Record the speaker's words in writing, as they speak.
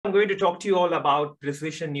I'm going to talk to you all about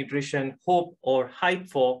precision nutrition, hope or hype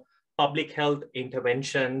for public health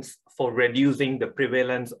interventions for reducing the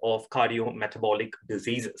prevalence of cardiometabolic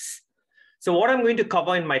diseases. So what I'm going to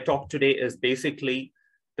cover in my talk today is basically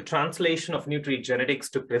the translation of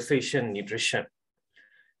nutrigenetics to precision nutrition.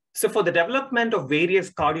 So for the development of various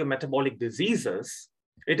cardiometabolic diseases,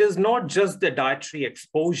 it is not just the dietary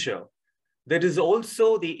exposure. There is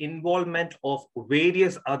also the involvement of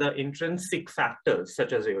various other intrinsic factors,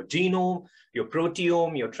 such as your genome, your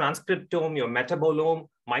proteome, your transcriptome, your metabolome,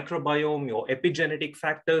 microbiome, your epigenetic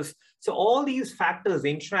factors. So all these factors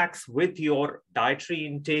interact with your dietary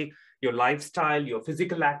intake, your lifestyle, your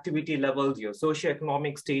physical activity levels, your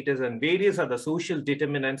socioeconomic status, and various other social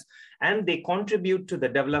determinants, and they contribute to the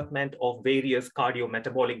development of various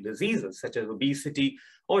cardiometabolic diseases, such as obesity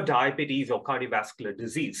or diabetes or cardiovascular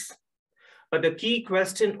disease. But the key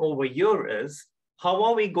question over here is, how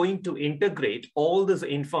are we going to integrate all this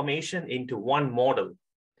information into one model?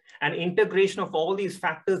 And integration of all these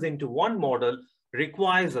factors into one model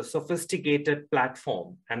requires a sophisticated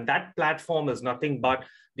platform. And that platform is nothing but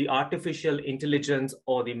the artificial intelligence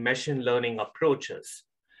or the machine learning approaches.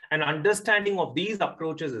 And understanding of these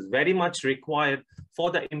approaches is very much required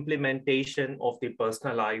for the implementation of the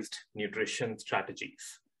personalized nutrition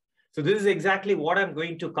strategies. So this is exactly what I'm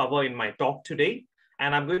going to cover in my talk today.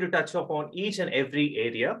 And I'm going to touch upon each and every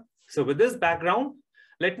area. So with this background,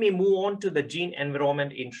 let me move on to the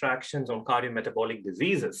gene-environment interactions on cardiometabolic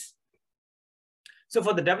diseases. So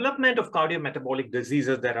for the development of cardiometabolic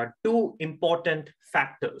diseases, there are two important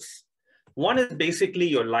factors. One is basically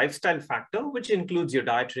your lifestyle factor, which includes your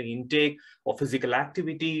dietary intake or physical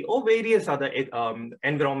activity or various other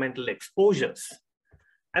environmental exposures.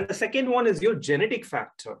 And the second one is your genetic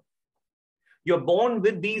factor. You're born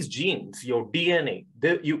with these genes, your DNA.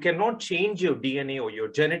 You cannot change your DNA or your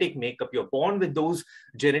genetic makeup. You're born with those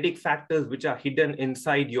genetic factors which are hidden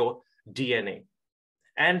inside your DNA.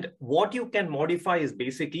 And what you can modify is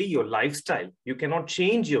basically your lifestyle. You cannot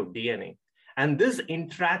change your DNA. And this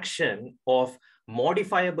interaction of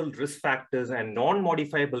modifiable risk factors and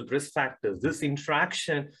non-modifiable risk factors, this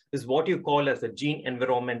interaction is what you call as a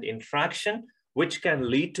gene-environment interaction, which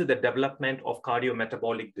can lead to the development of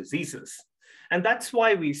cardiometabolic diseases. And that's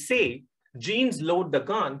why we say genes load the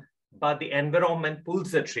gun, but the environment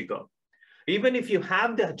pulls the trigger. Even if you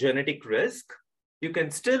have the genetic risk, you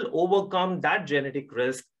can still overcome that genetic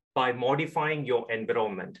risk by modifying your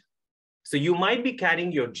environment. So you might be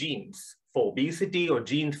carrying your genes for obesity or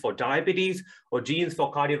genes for diabetes or genes for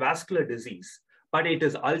cardiovascular disease, but it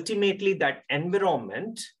is ultimately that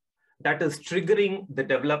environment that is triggering the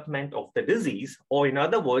development of the disease, or in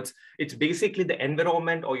other words, it's basically the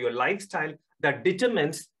environment or your lifestyle that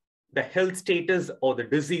determines the health status or the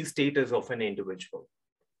disease status of an individual.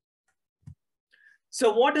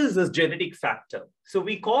 So what is this genetic factor? So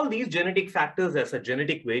we call these genetic factors as a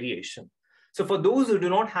genetic variation. So for those who do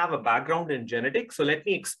not have a background in genetics, so let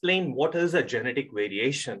me explain what is a genetic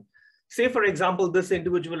variation. Say, for example, this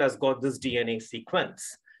individual has got this DNA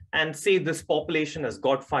sequence. And say this population has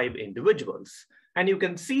got 5 individuals. And you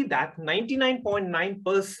can see that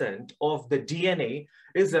 99.9% of the DNA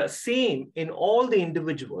is the same in all the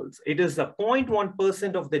individuals. It is the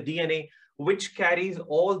 0.1% of the DNA which carries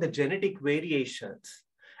all the genetic variations.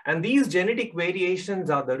 And these genetic variations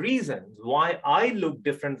are the reasons why I look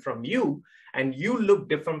different from you and you look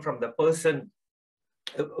different from the person,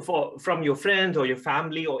 from your friends or your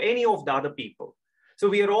family or any of the other people. So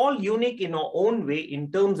we are all unique in our own way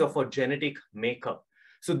in terms of our genetic makeup.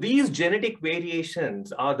 So these genetic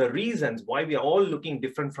variations are the reasons why we are all looking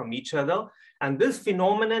different from each other. And this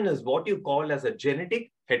phenomenon is what you call as a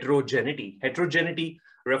genetic heterogeneity. Heterogeneity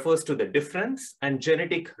refers to the difference and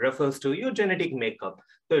genetic refers to your genetic makeup.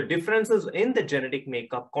 The differences in the genetic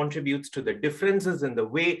makeup contributes to the differences in the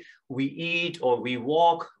way we eat or we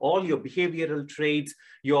walk, all your behavioral traits,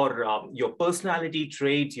 your personality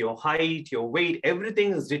traits, your height, your weight,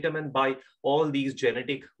 everything is determined by all these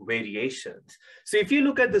genetic variations. So if you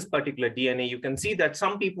look at this particular DNA, you can see that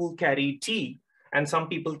some people carry T and some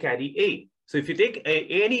people carry A. So if you take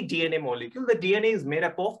any DNA molecule, the DNA is made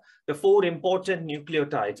up of the 4 important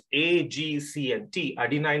nucleotides, A, G, C, and T,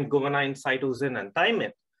 adenine, guanine, cytosine, and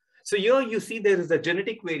thymine. So here you see there is a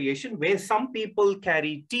genetic variation where some people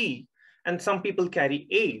carry T and some people carry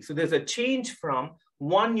A. So there's a change from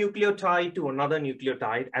one nucleotide to another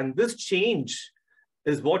nucleotide. And this change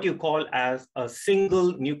is what you call as a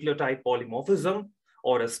single nucleotide polymorphism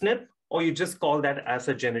or a SNP, or you just call that as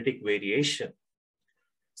a genetic variation.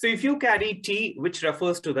 So if you carry T, which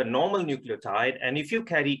refers to the normal nucleotide, and if you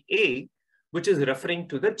carry A, which is referring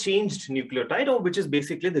to the changed nucleotide, or which is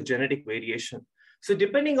basically the genetic variation. So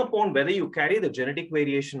depending upon whether you carry the genetic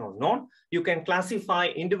variation or not, you can classify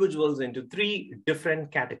individuals into 3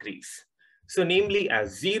 different categories. So namely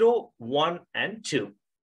as 0, 1, and 2.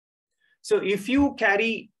 So if you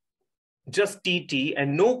carry just TT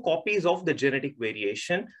and no copies of the genetic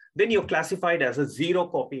variation, then you're classified as a 0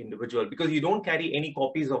 copy individual because you don't carry any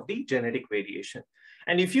copies of the genetic variation.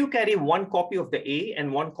 And if you carry 1 copy of the A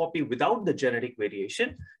and 1 copy without the genetic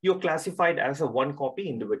variation, you're classified as a 1 copy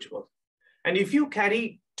individual. And if you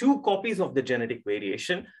carry 2 copies of the genetic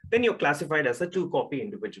variation, then you're classified as a 2 copy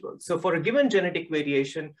individual. So for a given genetic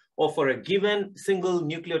variation or for a given single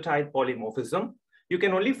nucleotide polymorphism, you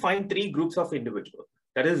can only find 3 groups of individuals.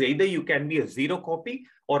 That is, either you can be a 0 copy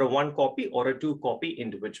or a 1 copy or a 2 copy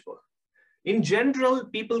individual. In general,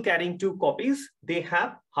 people carrying 2 copies, they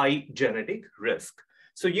have high genetic risk.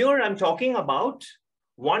 So here I'm talking about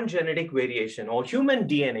 1 genetic variation or human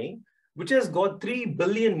DNA, which has got 3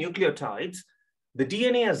 billion nucleotides. The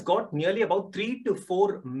DNA has got nearly about 3 to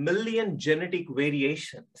 4 million genetic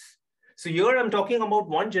variations. So here I'm talking about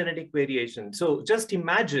 1 genetic variation. So just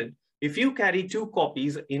imagine if you carry 2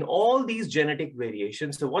 copies in all these genetic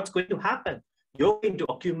variations, so what's going to happen? You're going to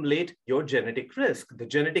accumulate your genetic risk. The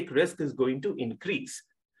genetic risk is going to increase.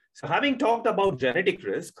 So having talked about genetic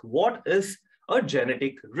risk, what is a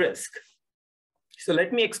genetic risk? So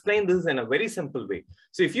let me explain this in a very simple way.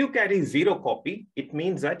 So if you carry 0 copy, it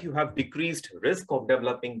means that you have decreased risk of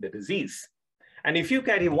developing the disease. And if you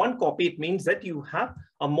carry 1 copy, it means that you have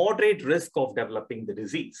a moderate risk of developing the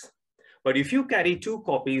disease. But if you carry 2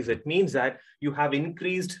 copies, it means that you have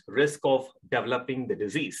increased risk of developing the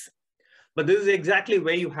disease. But this is exactly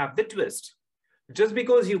where you have the twist. Just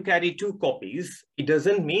because you carry 2 copies, it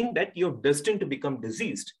doesn't mean that you're destined to become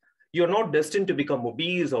diseased. You're not destined to become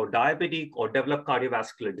obese or diabetic or develop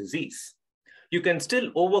cardiovascular disease. You can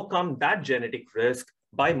still overcome that genetic risk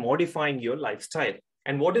by modifying your lifestyle.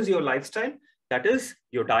 And what is your lifestyle? That is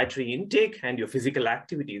your dietary intake and your physical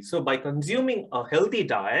activity. So by consuming a healthy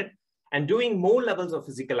diet and doing more levels of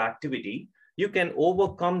physical activity, you can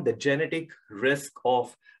overcome the genetic risk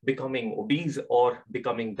of becoming obese or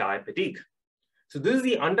becoming diabetic. So this is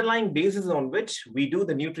the underlying basis on which we do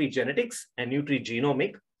the nutrigenetics and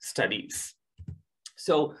nutrigenomic studies.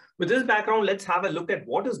 So with this background, let's have a look at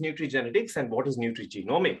what is nutrigenetics and what is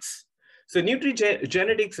nutrigenomics. So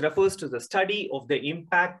nutrigenetics refers to the study of the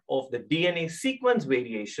impact of the DNA sequence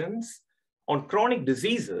variations on chronic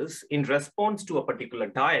diseases in response to a particular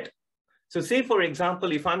diet. So say, for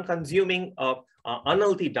example, if I'm consuming an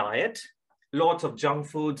unhealthy diet, lots of junk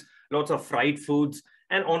foods, lots of fried foods,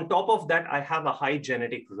 and on top of that, I have a high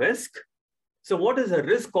genetic risk. So what is the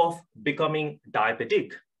risk of becoming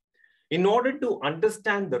diabetic? In order to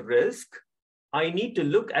understand the risk, I need to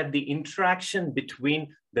look at the interaction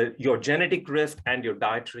between your genetic risk and your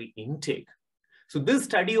dietary intake. So this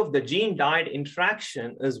study of the gene-diet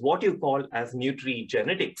interaction is what you call as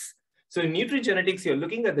nutrigenetics. So in nutrigenetics, you're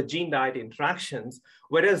looking at the gene-diet interactions,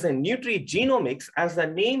 whereas in nutrigenomics, as the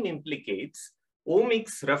name implicates,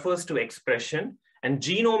 omics refers to expression, and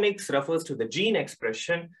genomics refers to the gene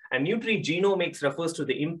expression, and nutrigenomics refers to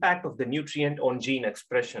the impact of the nutrient on gene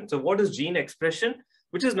expression. So what is gene expression?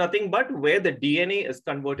 Which is nothing but where the DNA is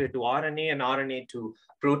converted to RNA and RNA to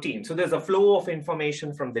protein. So there's a flow of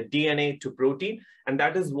information from the DNA to protein, and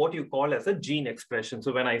that is what you call as a gene expression.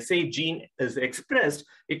 So when I say gene is expressed,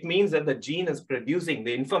 it means that the gene is producing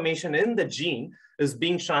the information in the gene is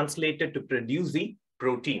being translated to produce the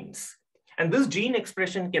proteins. And this gene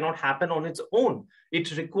expression cannot happen on its own.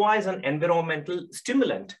 It requires an environmental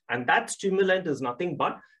stimulant, and that stimulant is nothing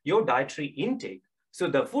but your dietary intake. So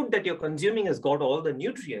the food that you're consuming has got all the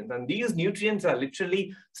nutrients, and these nutrients are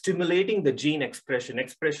literally stimulating the gene expression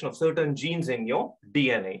of certain genes in your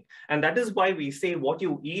DNA. And that is why we say what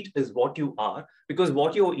you eat is what you are, because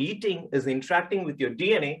what you're eating is interacting with your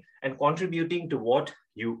DNA and contributing to what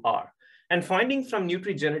you are. And findings from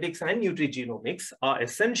nutrigenetics and nutrigenomics are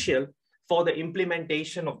essential for the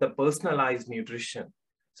implementation of the personalized nutrition.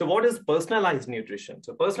 So what is personalized nutrition?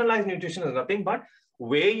 So personalized nutrition is nothing but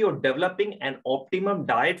where you're developing an optimum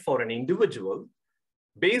diet for an individual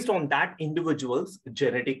based on that individual's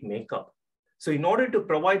genetic makeup. So in order to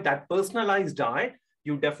provide that personalized diet,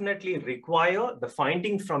 you definitely require the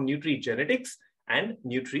findings from nutrigenetics and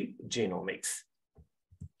nutrigenomics.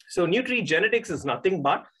 So nutrigenetics is nothing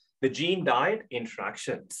but the gene-diet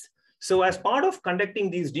interactions. So as part of conducting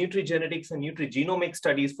these nutrigenetics and nutrigenomic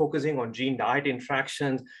studies focusing on gene-diet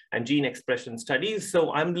interactions and gene expression studies,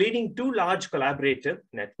 so I'm leading 2 large collaborative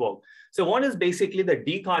networks. So one is basically the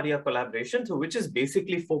DCARDIA collaboration, so which is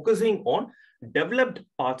basically focusing on developed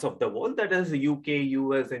parts of the world, that is the UK,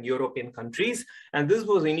 US, and European countries. And this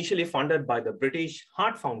was initially funded by the British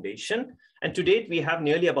Heart Foundation. And to date, we have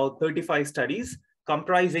nearly about 35 studies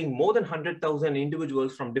comprising more than 100,000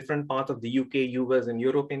 individuals from different parts of the UK, US, and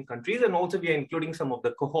European countries. And also we are including some of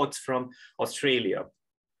the cohorts from Australia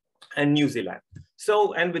and New Zealand.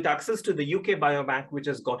 So, and with access to the UK Biobank, which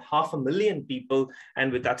has got 500,000 people,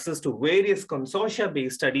 and with access to various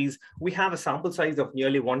consortia-based studies, we have a sample size of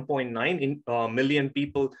nearly 1.9 million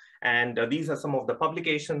people. And these are some of the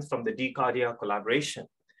publications from the DCARDIA collaboration.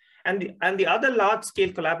 And the other large-scale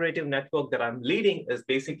collaborative network that I'm leading is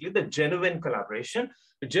basically the GENOME collaboration.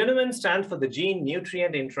 The GENOME stands for the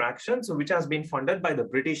Gene-Nutrient Interaction, so which has been funded by the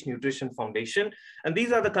British Nutrition Foundation. And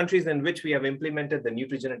these are the countries in which we have implemented the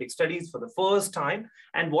nutrigenetic studies for the first time.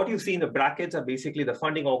 And what you see in the brackets are basically the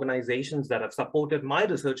funding organizations that have supported my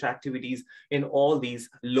research activities in all these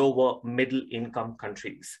lower middle-income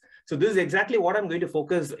countries. So this is exactly what I'm going to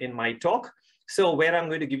focus in my talk. So where I'm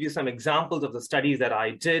going to give you some examples of the studies that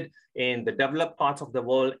I did in the developed parts of the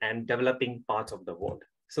world and developing parts of the world.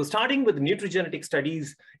 So starting with nutrigenetic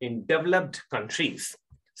studies in developed countries.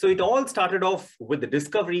 So it all started off with the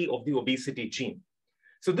discovery of the obesity gene.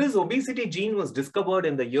 So this obesity gene was discovered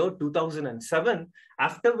in the year 2007,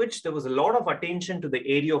 after which there was a lot of attention to the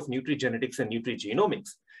area of nutrigenetics and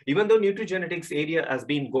nutrigenomics. Even though nutrigenetics area has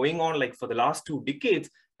been going on like for the last 2 decades,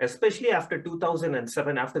 especially after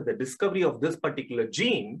 2007, after the discovery of this particular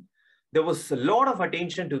gene, there was a lot of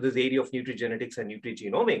attention to this area of nutrigenetics and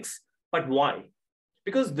nutrigenomics. But why?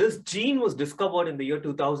 Because this gene was discovered in the year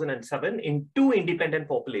 2007 in 2 independent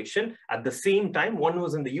populations at the same time. One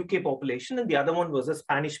was in the UK population and the other one was a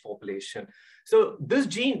Spanish population. So this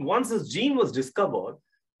gene, once this gene was discovered,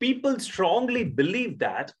 people strongly believe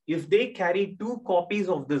that if they carry 2 copies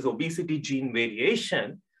of this obesity gene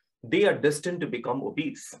variation, they are destined to become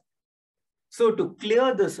obese. So to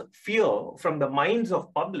clear this fear from the minds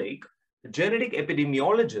of public, genetic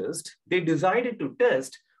epidemiologists, they decided to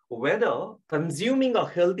test whether consuming a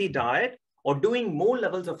healthy diet or doing more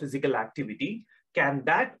levels of physical activity, can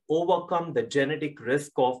that overcome the genetic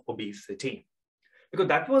risk of obesity? Because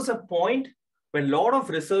that was a point when a lot of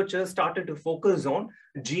researchers started to focus on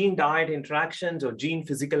gene-diet interactions or gene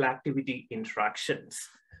physical activity interactions.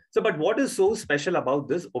 So, but what is so special about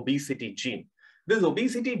this obesity gene? This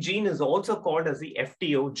obesity gene is also called as the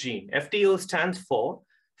FTO gene. FTO stands for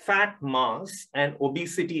fat mass and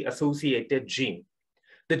obesity associated gene.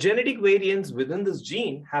 The genetic variants within this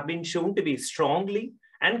gene have been shown to be strongly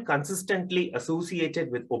and consistently associated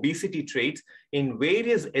with obesity traits in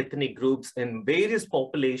various ethnic groups, in various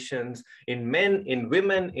populations, in men, in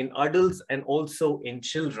women, in adults, and also in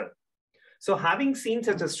children. So having seen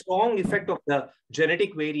such a strong effect of the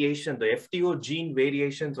genetic variation, the FTO gene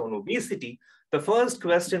variations on obesity, the first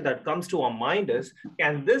question that comes to our mind is,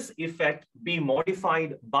 can this effect be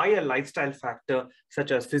modified by a lifestyle factor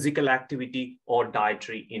such as physical activity or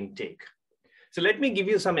dietary intake? So let me give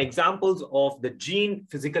you some examples of the gene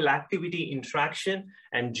physical activity interaction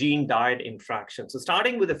and gene diet interaction. So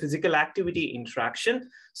starting with the physical activity interaction.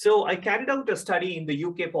 So I carried out a study in the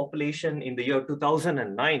UK population in the year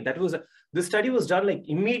 2009. This study was done like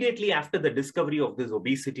immediately after the discovery of this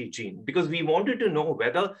obesity gene, because we wanted to know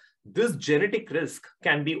whether this genetic risk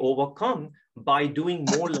can be overcome by doing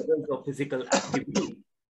more levels of physical activity.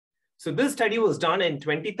 So this study was done in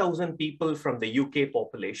 20,000 people from the UK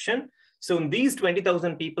population. So in these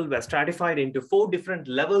 20,000 people were stratified into 4 different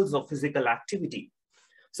levels of physical activity.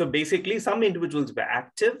 So basically some individuals were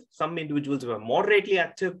active, some individuals were moderately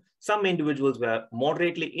active, some individuals were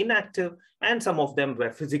moderately inactive, and some of them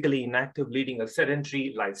were physically inactive, leading a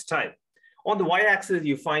sedentary lifestyle. On the y-axis,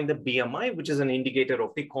 you find the BMI, which is an indicator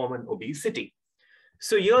of the common obesity.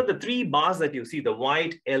 So here the 3 bars that you see, the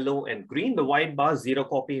white, yellow, and green. The white bar is 0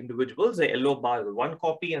 copy individuals, the yellow bar is 1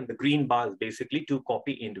 copy, and the green bar is basically 2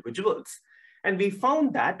 copy individuals. And we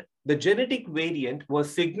found that the genetic variant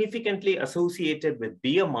was significantly associated with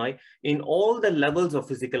BMI in all the levels of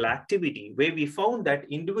physical activity, where we found that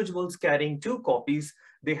individuals carrying 2 copies,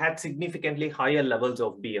 they had significantly higher levels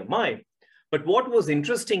of BMI. But what was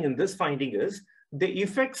interesting in this finding is the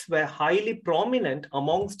effects were highly prominent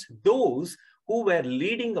amongst those who were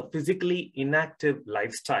leading a physically inactive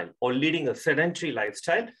lifestyle or leading a sedentary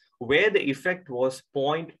lifestyle, where the effect was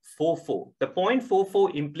 0.44. The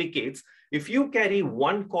 0.44 implicates if you carry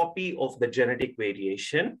 1 copy of the genetic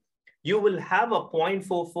variation, you will have a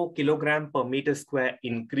 0.44 kilogram per meter square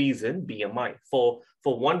increase in BMI for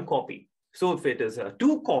 1 copy. So if it is a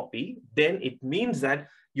 2 copy, then it means that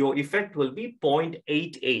your effect will be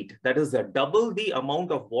 0.88. That is double the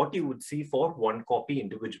amount of what you would see for one copy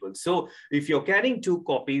individual. So if you're carrying 2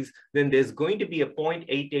 copies, then there's going to be a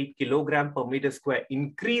 0.88 kilogram per meter square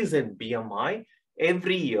increase in BMI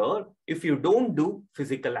every year if you don't do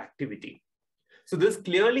physical activity. So this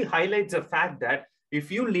clearly highlights the fact that if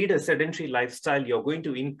you lead a sedentary lifestyle, you're going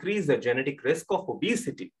to increase the genetic risk of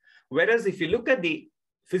obesity. Whereas if you look at the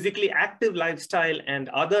physically active lifestyle and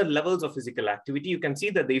other levels of physical activity, you can see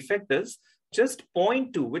that the effect is just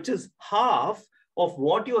 0.2, which is half of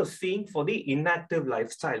what you are seeing for the inactive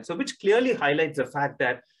lifestyle. So which clearly highlights the fact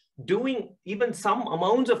that doing even some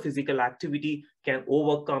amounts of physical activity can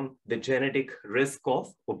overcome the genetic risk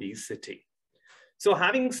of obesity. So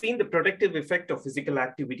having seen the protective effect of physical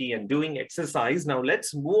activity and doing exercise, now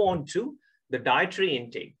let's move on to the dietary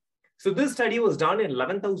intake. So this study was done in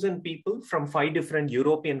 11,000 people from 5 different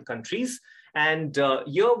European countries. And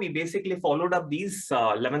here we basically followed up these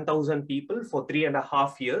 11,000 people for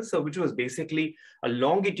 3.5 years, so which was basically a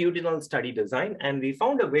longitudinal study design. And we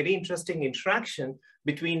found a very interesting interaction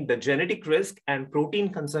between the genetic risk and protein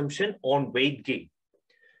consumption on weight gain.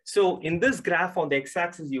 So in this graph on the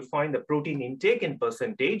x-axis, you find the protein intake in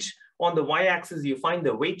percentage. On the y-axis, you find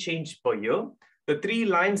the weight change per year. The 3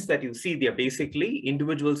 lines that you see, they're basically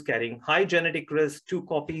individuals carrying high genetic risk, 2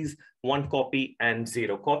 copies, 1 copy, and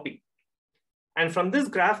 0 copy. And from this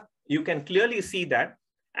graph, you can clearly see that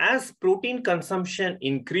as protein consumption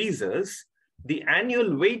increases, the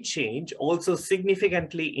annual weight change also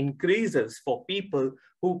significantly increases for people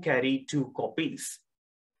who carry 2 copies,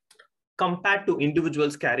 compared to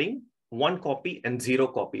individuals carrying 1 copy and 0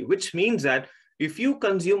 copy, which means that if you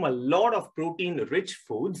consume a lot of protein-rich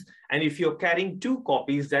foods, and if you're carrying 2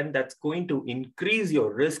 copies, then that's going to increase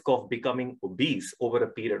your risk of becoming obese over a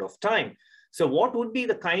period of time. So what would be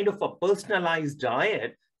the kind of a personalized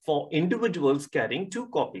diet for individuals carrying 2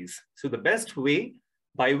 copies? So the best way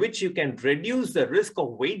by which you can reduce the risk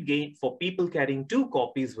of weight gain for people carrying 2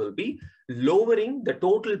 copies will be lowering the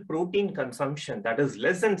total protein consumption. That is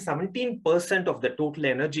less than 17% of the total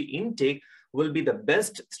energy intake will be the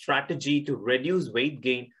best strategy to reduce weight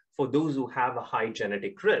gain for those who have a high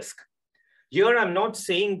genetic risk. Here, I'm not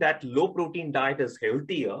saying that low protein diet is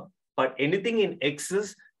healthier, but anything in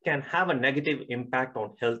excess can have a negative impact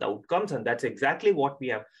on health outcomes. And that's exactly what we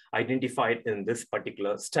have identified in this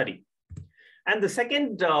particular study. And the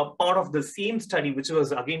second part of the same study, which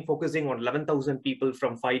was again focusing on 11,000 people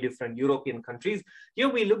from 5 different European countries, here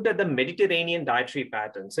we looked at the Mediterranean dietary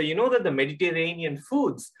pattern. So you know that the Mediterranean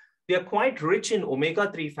foods, they are quite rich in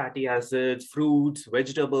omega-3 fatty acids, fruits,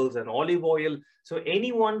 vegetables, and olive oil. So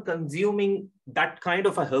anyone consuming that kind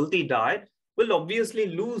of a healthy diet will obviously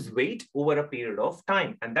lose weight over a period of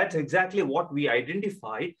time. And that's exactly what we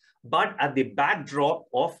identified, but at the backdrop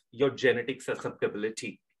of your genetic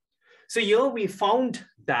susceptibility. So here we found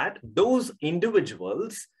that those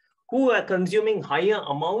individuals who are consuming higher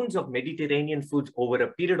amounts of Mediterranean foods over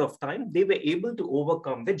a period of time, they were able to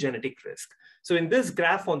overcome the genetic risk. So in this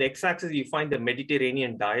graph on the x-axis, you find the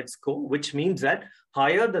Mediterranean diet score, which means that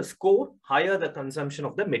higher the score, higher the consumption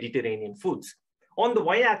of the Mediterranean foods. On the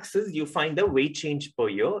y-axis, you find the weight change per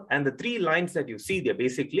year, and the 3 lines that you see, they're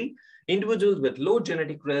basically individuals with low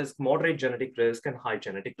genetic risk, moderate genetic risk, and high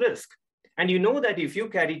genetic risk. And you know that if you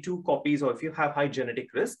carry 2 copies or if you have high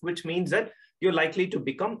genetic risk, which means that you're likely to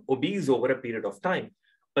become obese over a period of time.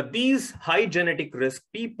 But these high genetic risk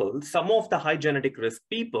people, some of the high genetic risk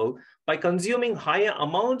people, by consuming higher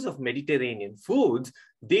amounts of Mediterranean foods,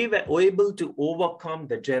 they were able to overcome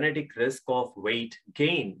the genetic risk of weight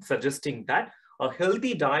gain, suggesting that a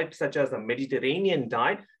healthy diet such as a Mediterranean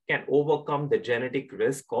diet can overcome the genetic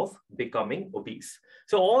risk of becoming obese.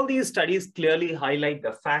 So all these studies clearly highlight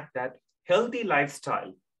the fact that healthy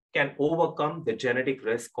lifestyle can overcome the genetic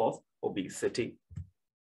risk of obesity.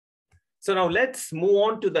 So now let's move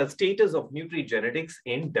on to the status of nutrigenetics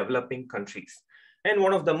in developing countries. And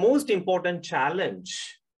one of the most important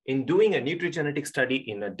challenge in doing a nutrigenetic study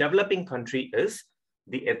in a developing country is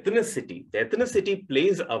the ethnicity. The ethnicity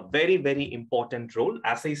plays a very, very important role.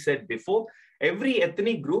 As I said before, every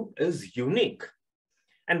ethnic group is unique.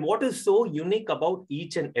 And what is so unique about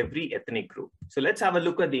each and every ethnic group? So let's have a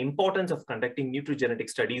look at the importance of conducting nutrigenetic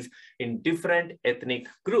studies in different ethnic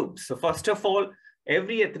groups. So first of all,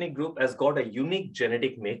 every ethnic group has got a unique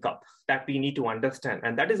genetic makeup that we need to understand.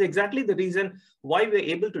 And that is exactly the reason why we're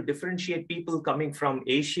able to differentiate people coming from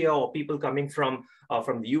Asia or people coming from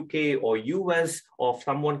the UK or US, or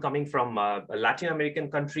someone coming from Latin American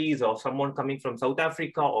countries, or someone coming from South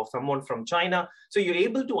Africa, or someone from China. So you're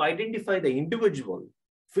able to identify the individual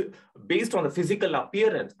based on the physical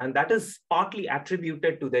appearance, and that is partly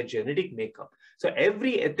attributed to their genetic makeup. So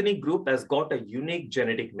every ethnic group has got a unique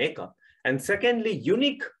genetic makeup. And secondly,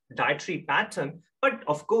 unique dietary pattern. But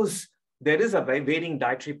of course, there is a varying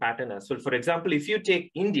dietary pattern as well. For example, if you take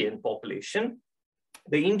Indian population,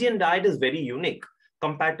 the Indian diet is very unique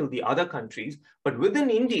compared to the other countries. But within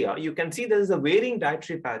India, you can see there is a varying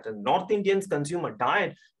dietary pattern. North Indians consume a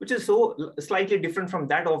diet which is so slightly different from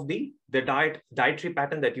that of the dietary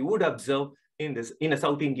pattern that you would observe in a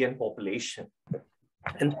South Indian population.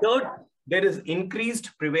 And third, there is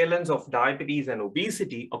increased prevalence of diabetes and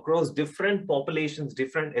obesity across different populations,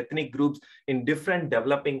 different ethnic groups in different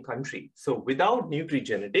developing countries. So without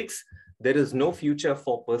nutrigenetics, there is no future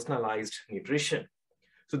for personalized nutrition.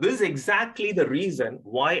 So this is exactly the reason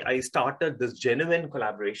why I started this GENOME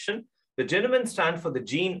collaboration. The GENOME stands for the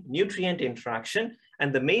gene-nutrient interaction,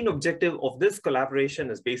 and the main objective of this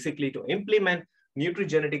collaboration is basically to implement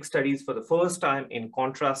nutrigenetic studies for the first time in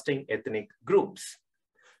contrasting ethnic groups.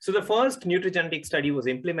 So the first nutrigenetic study was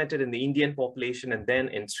implemented in the Indian population, and then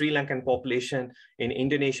in Sri Lankan population, in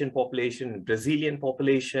Indonesian population, in Brazilian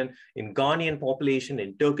population, in Ghanaian population,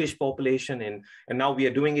 in Turkish population, and now we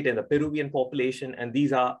are doing it in the Peruvian population. And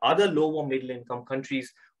these are other lower middle income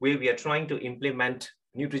countries where we are trying to implement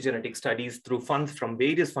nutrigenetic studies through funds from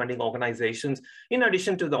various funding organizations, in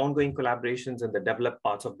addition to the ongoing collaborations in the developed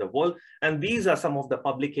parts of the world. And these are some of the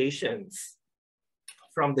publications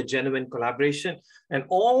from the GENOME collaboration. And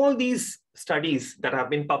all these studies that have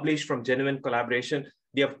been published from GENOME collaboration,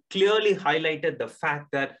 they have clearly highlighted the fact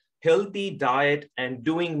that healthy diet and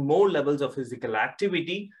doing more levels of physical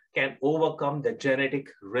activity can overcome the genetic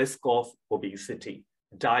risk of obesity,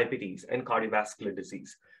 diabetes, and cardiovascular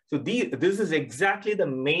disease. So this is exactly the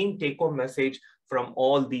main take-home message from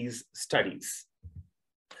all these studies.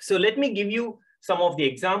 So let me give you some of the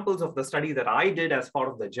examples of the study that I did as part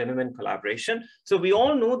of the GENOME collaboration. So we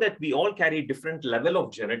all know that we all carry different level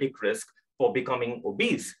of genetic risk for becoming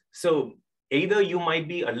obese. So either you might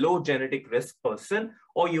be a low genetic risk person,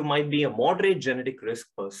 or you might be a moderate genetic risk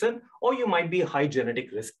person, or you might be a high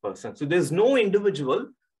genetic risk person. So there's no individual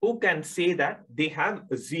who can say that they have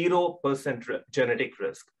 0% genetic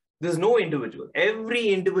risk. There's no individual. Every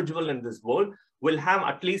individual in this world will have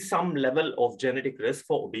at least some level of genetic risk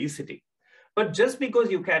for obesity. But just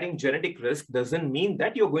because you're carrying genetic risk doesn't mean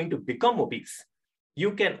that you're going to become obese.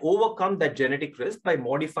 You can overcome that genetic risk by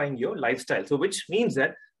modifying your lifestyle. So which means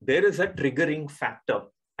that there is a triggering factor.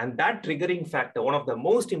 And that triggering factor, one of the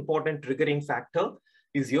most important triggering factor,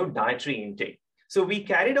 is your dietary intake. So we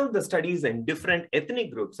carried out the studies in different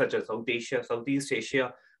ethnic groups such as South Asia, Southeast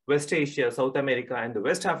Asia, West Asia, South America, and the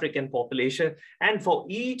West African population. And for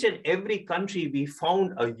each and every country, we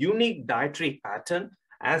found a unique dietary pattern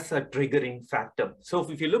as a triggering factor. So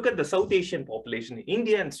if you look at the South Asian population,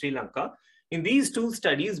 India and Sri Lanka, in these two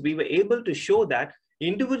studies, we were able to show that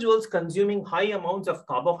individuals consuming high amounts of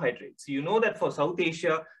carbohydrates. You know that for South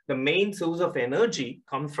Asia, the main source of energy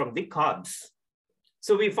comes from the carbs.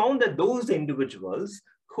 So we found that those individuals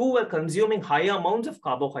who were consuming high amounts of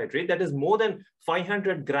carbohydrate, that is more than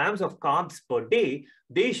 500 grams of carbs per day,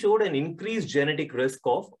 they showed an increased genetic risk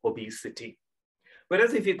of obesity.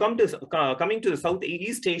 Whereas if you coming to the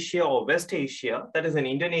Southeast Asia or West Asia, that is in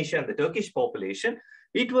Indonesia and the Turkish population,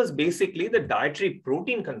 it was basically the dietary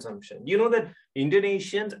protein consumption. You know that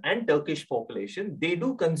Indonesians and Turkish population, they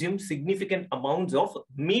do consume significant amounts of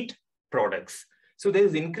meat products. So there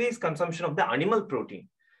is increased consumption of the animal protein.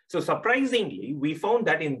 So surprisingly, we found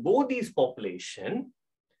that in both these populations,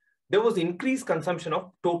 there was increased consumption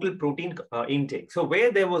of total protein intake. So where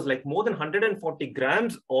there was like more than 140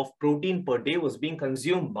 grams of protein per day was being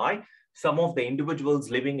consumed by some of the individuals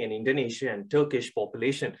living in Indonesia and Turkish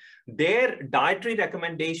population, their dietary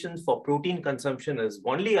recommendations for protein consumption is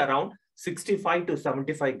only around 65 to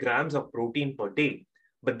 75 grams of protein per day.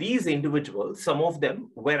 But these individuals, some of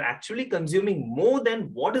them were actually consuming more than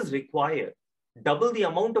what is required, double the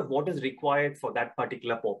amount of what is required for that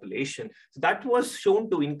particular population. So that was shown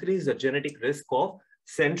to increase the genetic risk of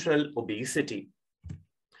central obesity.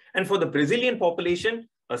 And for the Brazilian population,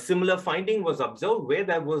 a similar finding was observed where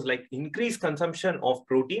there was like increased consumption of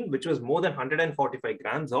protein, which was more than 145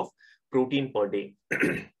 grams of protein per day.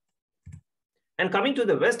 And coming to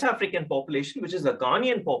the West African population, which is the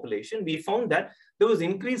Ghanaian population, we found that there was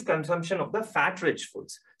increased consumption of the fat-rich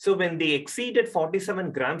foods. So when they exceeded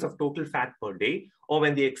 47 grams of total fat per day, or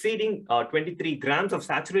when they exceeding 23 grams of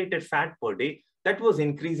saturated fat per day, that was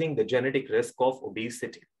increasing the genetic risk of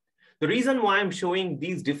obesity. The reason why I'm showing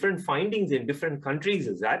these different findings in different countries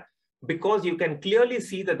is that because you can clearly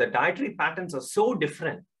see that the dietary patterns are so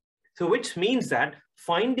different. So which means that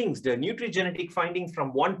findings, the nutrigenetic findings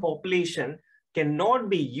from one population cannot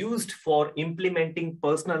be used for implementing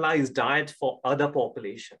personalized diet for other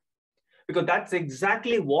population. Because that's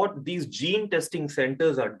exactly what these gene testing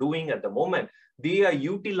centers are doing at the moment. They are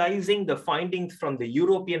utilizing the findings from the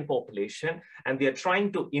European population, and they are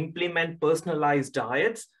trying to implement personalized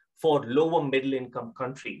diets for lower middle income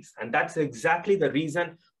countries. And that's exactly the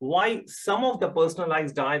reason why some of the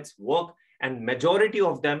personalized diets work and majority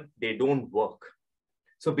of them, they don't work.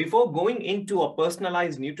 So before going into a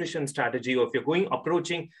personalized nutrition strategy, or if you're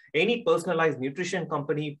approaching any personalized nutrition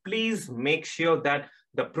company, please make sure that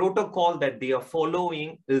the protocol that they are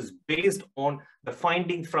following is based on the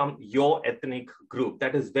findings from your ethnic group.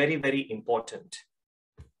 That is very, very important.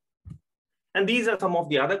 And these are some of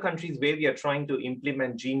the other countries where we are trying to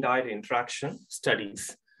implement gene-diet interaction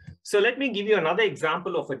studies. So let me give you another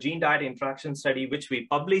example of a gene-diet interaction study, which we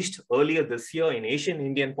published earlier this year in Asian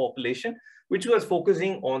Indian population, which was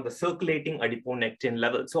focusing on the circulating adiponectin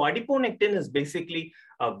level. So adiponectin is basically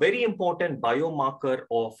a very important biomarker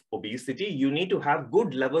of obesity. You need to have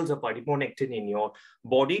good levels of adiponectin in your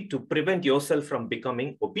body to prevent yourself from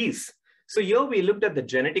becoming obese. So here we looked at the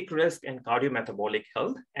genetic risk and cardiometabolic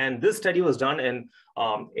health. And this study was done in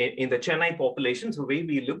the Chennai population. So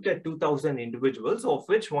we looked at 2,000 individuals, of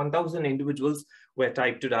which 1,000 individuals were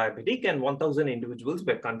type 2 diabetic and 1,000 individuals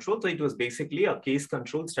were controlled. So it was basically a case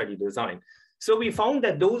control study design. So we found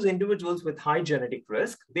that those individuals with high genetic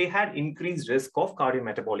risk, they had increased risk of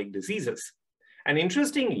cardiometabolic diseases. And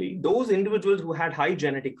interestingly, those individuals who had high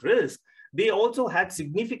genetic risk, they also had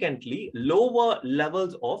significantly lower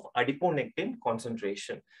levels of adiponectin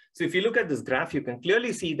concentration. So if you look at this graph, you can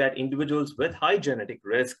clearly see that individuals with high genetic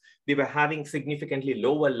risk, they were having significantly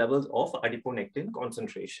lower levels of adiponectin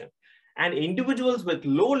concentration. And individuals with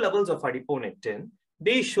low levels of adiponectin,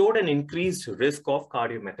 they showed an increased risk of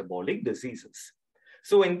cardiometabolic diseases.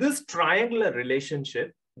 So in this triangular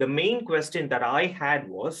relationship, the main question that I had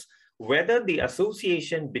was whether the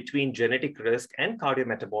association between genetic risk and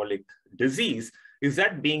cardiometabolic disease, is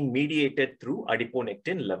that being mediated through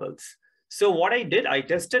adiponectin levels? So what I did, I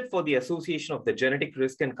tested for the association of the genetic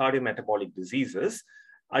risk and cardiometabolic diseases,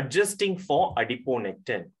 adjusting for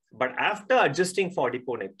adiponectin. But after adjusting for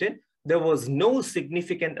adiponectin, there was no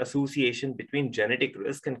significant association between genetic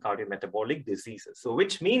risk and cardiometabolic diseases. So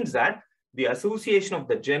which means that the association of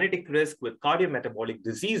the genetic risk with cardiometabolic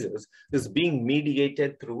diseases is being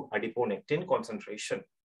mediated through adiponectin concentration.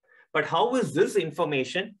 But how is this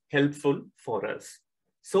information helpful for us?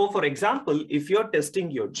 So for example, if you're testing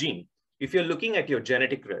your gene, if you're looking at your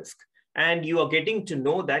genetic risk, and you are getting to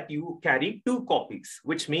know that you carry 2 copies,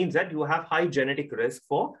 which means that you have high genetic risk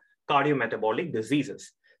for cardiometabolic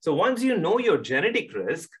diseases. So once you know your genetic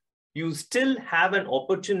risk, you still have an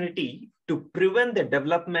opportunity to prevent the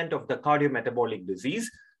development of the cardiometabolic disease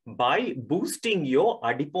by boosting your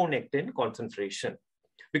adiponectin concentration.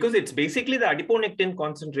 Because it's basically the adiponectin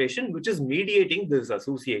concentration which is mediating this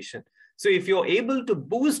association. So if you're able to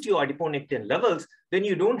boost your adiponectin levels, then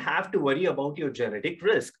you don't have to worry about your genetic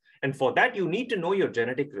risk. And for that, you need to know your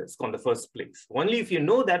genetic risk on the first place. Only if you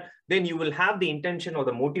know that, then you will have the intention or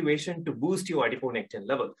the motivation to boost your adiponectin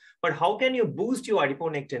level. But how can you boost your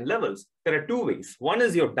adiponectin levels? There are 2 ways. One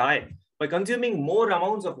is your diet. By consuming more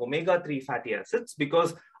amounts of omega-3 fatty acids,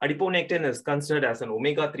 because adiponectin is considered as an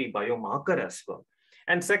omega-3 biomarker as well.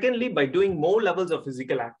 And secondly, by doing more levels of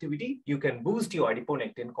physical activity, you can boost your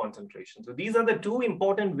adiponectin concentration. So these are the 2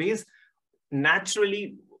 important ways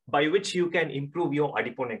naturally by which you can improve your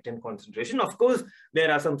adiponectin concentration. Of course,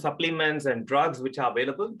 there are some supplements and drugs which are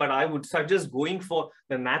available, but I would suggest going for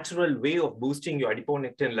the natural way of boosting your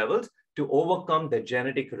adiponectin levels to overcome the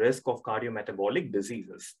genetic risk of cardiometabolic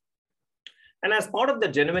diseases. And as part of the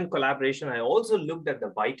GENOME collaboration, I also looked at the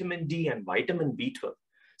vitamin D and vitamin B12.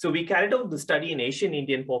 So we carried out the study in Asian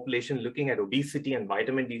Indian population looking at obesity and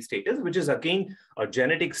vitamin D status, which is again a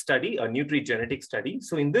genetic study, a nutrigenetic study.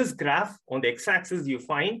 So in this graph on the x-axis, you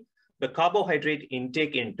find the carbohydrate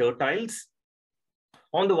intake in tertiles.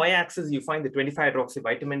 On the y-axis, you find the 25-hydroxy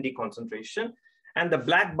vitamin D concentration. And the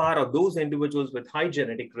black bar are those individuals with high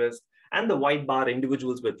genetic risk, and the white bar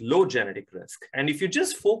individuals with low genetic risk. And if you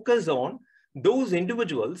just focus on those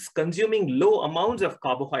individuals consuming low amounts of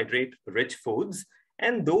carbohydrate-rich foods,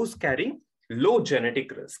 and those carrying low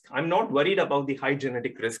genetic risk. I'm not worried about the high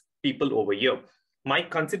genetic risk people over here. My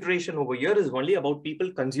consideration over here is only about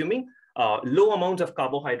people consuming low amounts of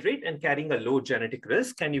carbohydrate and carrying a low genetic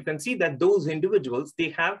risk. And you can see that those individuals, they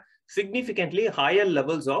have significantly higher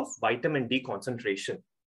levels of vitamin D concentration.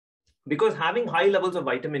 Because having high levels of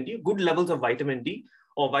vitamin D, good levels of vitamin D,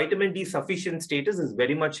 or vitamin D sufficient status is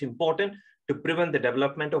very much important to prevent the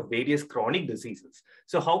development of various chronic diseases.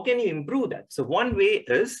 So how can you improve that? So one way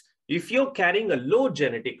is If you're carrying a low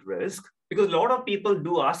genetic risk, because a lot of people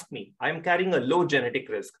do ask me, I'm carrying a low genetic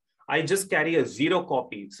risk. I just carry a 0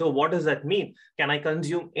 copy. So what does that mean? Can I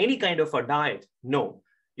consume any kind of a diet? No.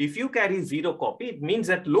 If you carry 0 copy, it means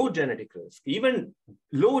that low genetic risk. Even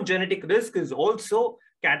low genetic risk is also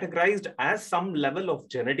categorized as some level of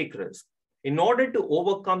genetic risk. In order to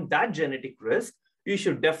overcome that genetic risk, you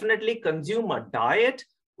should definitely consume a diet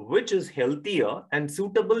which is healthier and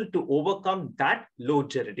suitable to overcome that low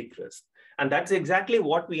genetic risk. And that's exactly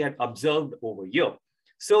what we had observed over here.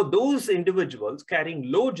 So those individuals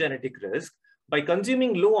carrying low genetic risk, by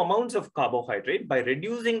consuming low amounts of carbohydrate, by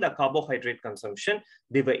reducing the carbohydrate consumption,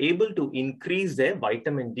 they were able to increase their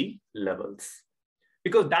vitamin D levels.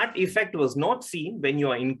 Because that effect was not seen when you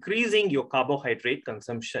are increasing your carbohydrate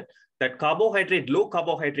consumption. That low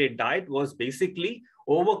carbohydrate diet was basically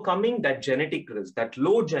overcoming that genetic risk, that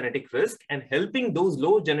low genetic risk, and helping those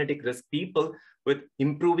low genetic risk people with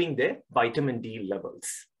improving their vitamin D levels.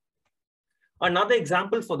 Another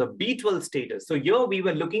example for the B12 status. So here we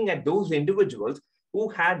were looking at those individuals who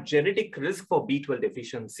had genetic risk for B12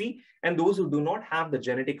 deficiency and those who do not have the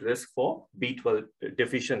genetic risk for B12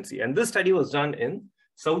 deficiency. And this study was done in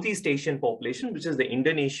Southeast Asian population, which is the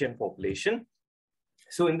Indonesian population.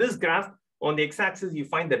 So in this graph, on the x-axis, you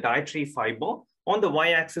find the dietary fiber. On the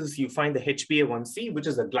y-axis, you find the HbA1c, which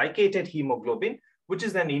is a glycated hemoglobin, which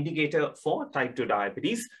is an indicator for type 2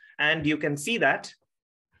 diabetes. And you can see that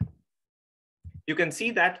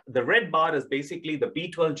the red bar is basically the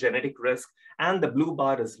B12 genetic risk and the blue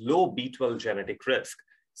bar is low B12 genetic risk.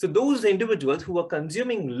 So those individuals who are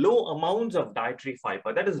consuming low amounts of dietary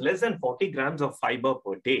fiber, that is less than 40 grams of fiber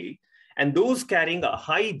per day, and those carrying a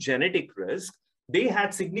high genetic risk, they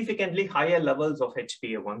had significantly higher levels of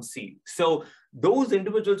HbA1c. So those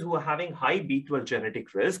individuals who are having high B12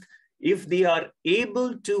 genetic risk, if they are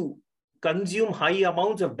able to consume high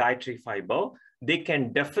amounts of dietary fiber, they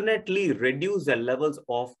can definitely reduce the levels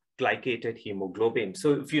of glycated hemoglobin.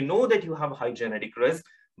 So if you know that you have high genetic risk,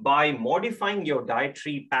 by modifying your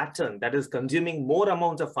dietary pattern, that is consuming more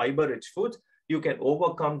amounts of fiber-rich foods, you can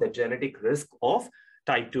overcome the genetic risk of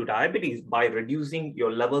type 2 diabetes by reducing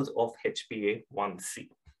your levels of HbA1c.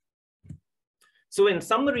 So in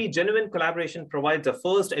summary, genuine collaboration provides the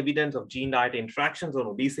first evidence of gene-diet interactions on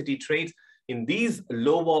obesity traits in these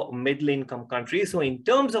lower middle-income countries. So in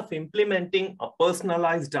terms of implementing a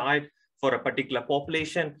personalized diet for a particular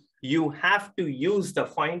population, you have to use the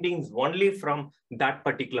findings only from that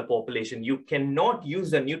particular population. You cannot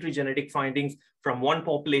use the nutrigenetic findings from one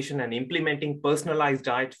population and implementing personalized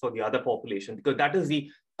diet for the other population, because that is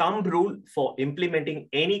the thumb rule for implementing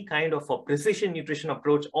any kind of a precision nutrition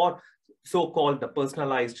approach or so-called the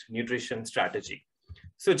personalized nutrition strategy.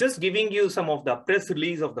 So just giving you some of the press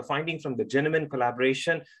release of the findings from the genuine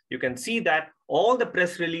collaboration, you can see that all the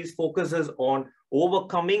press release focuses on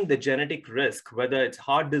overcoming the genetic risk, whether it's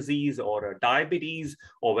heart disease or diabetes,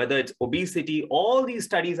 or whether it's obesity. All these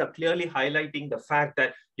studies are clearly highlighting the fact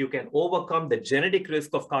that you can overcome the genetic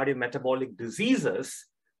risk of cardiometabolic diseases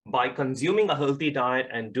by consuming a healthy diet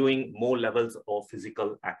and doing more levels of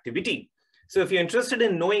physical activity. So if you're interested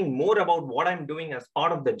in knowing more about what I'm doing as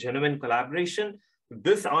part of the genuine collaboration,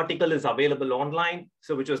 this article is available online,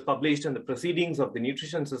 so which was published in the Proceedings of the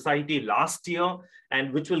Nutrition Society last year,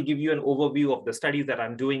 and which will give you an overview of the studies that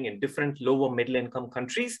I'm doing in different lower middle income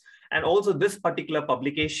countries. And also this particular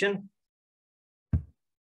publication,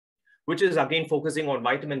 which is again focusing on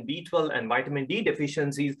vitamin B12 and vitamin D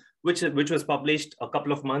deficiencies, which was published a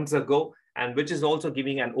couple of months ago, and which is also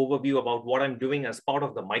giving an overview about what I'm doing as part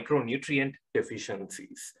of the micronutrient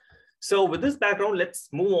deficiencies. So with this background, let's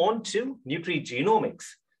move on to nutrigenomics.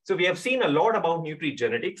 So we have seen a lot about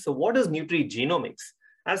nutrigenetics. So what is nutrigenomics?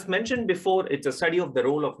 As mentioned before, it's a study of the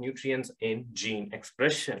role of nutrients in gene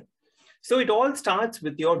expression. So it all starts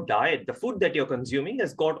with your diet. The food that you're consuming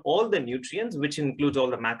has got all the nutrients, which includes all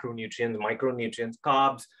the macronutrients, micronutrients,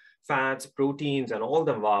 carbs, fats, proteins, and all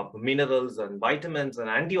the minerals and vitamins and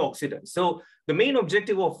antioxidants. So the main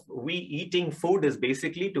objective of we eating food is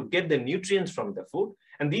basically to get the nutrients from the food.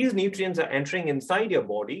 And these nutrients are entering inside your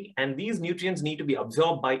body, and these nutrients need to be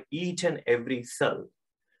absorbed by each and every cell.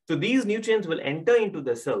 So these nutrients will enter into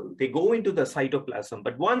the cell. They go into the cytoplasm.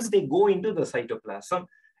 But once they go into the cytoplasm,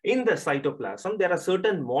 in the cytoplasm, there are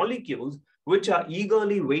certain molecules which are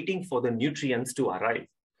eagerly waiting for the nutrients to arrive.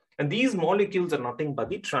 And these molecules are nothing but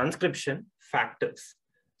the transcription factors.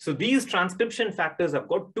 So these transcription factors have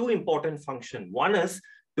got two important functions. One is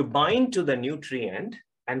to bind to the nutrient,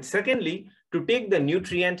 and secondly, to take the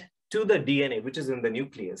nutrient to the DNA, which is in the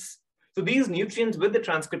nucleus. So these nutrients with the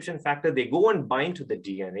transcription factor, they go and bind to the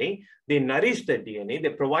DNA, they nourish the DNA, they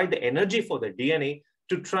provide the energy for the DNA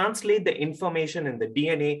to translate the information in the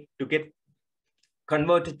DNA to get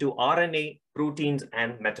converted to RNA, proteins,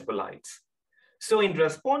 and metabolites. So in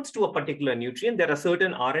response to a particular nutrient, there are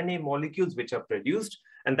certain RNA molecules which are produced,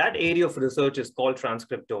 and that area of research is called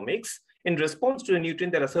transcriptomics. In response to a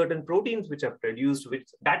nutrient, there are certain proteins which are produced, which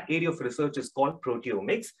that area of research is called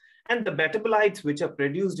proteomics. And the metabolites which are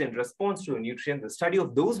produced in response to a nutrient, the study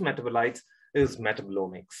of those metabolites is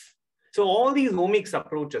metabolomics. So all these omics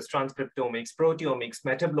approaches, transcriptomics, proteomics,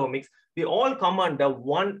 metabolomics, they all come under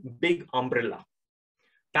one big umbrella.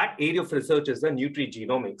 That area of research is the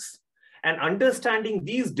nutrigenomics. And understanding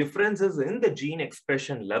these differences in the gene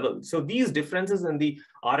expression level. So these differences in the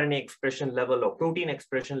RNA expression level or protein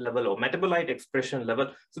expression level or metabolite expression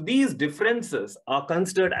level. So these differences are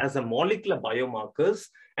considered as a molecular biomarkers,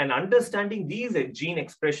 and understanding these gene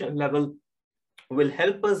expression level will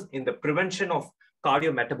help us in the prevention of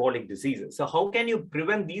cardiometabolic diseases. So how can you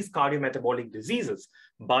prevent these cardiometabolic diseases?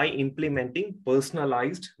 By implementing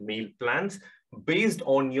personalized meal plans based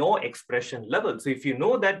on your expression level. So if you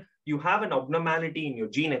know that you have an abnormality in your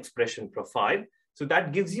gene expression profile, so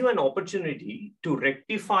that gives you an opportunity to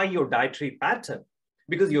rectify your dietary pattern,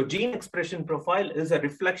 because your gene expression profile is a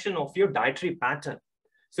reflection of your dietary pattern.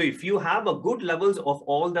 So if you have a good levels of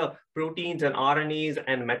all the proteins and RNAs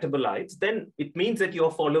and metabolites, then it means that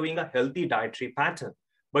you're following a healthy dietary pattern.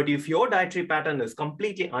 But if your dietary pattern is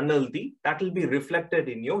completely unhealthy, that will be reflected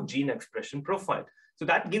in your gene expression profile. So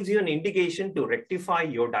that gives you an indication to rectify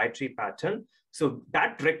your dietary pattern. So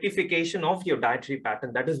that rectification of your dietary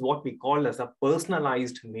pattern, that is what we call as a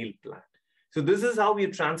personalized meal plan. So this is how you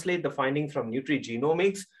translate the finding from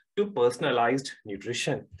nutrigenomics to personalized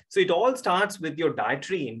nutrition. So it all starts with your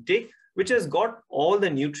dietary intake, which has got all the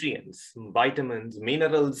nutrients, vitamins,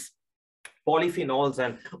 minerals, polyphenols,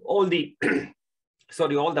 and all the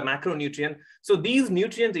all the macronutrients. So these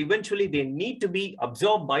nutrients eventually they need to be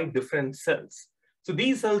absorbed by different cells. So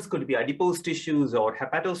these cells could be adipose tissues or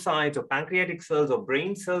hepatocytes or pancreatic cells or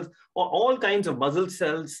brain cells or all kinds of muscle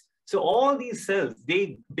cells. So all these cells,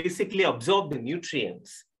 they basically absorb the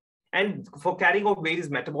nutrients and for carrying out various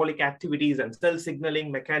metabolic activities and cell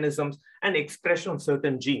signaling mechanisms and expression of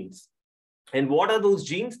certain genes. And what are those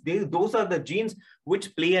genes? Those are the genes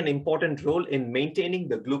which play an important role in maintaining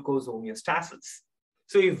the glucose homeostasis.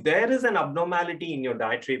 So if there is an abnormality in your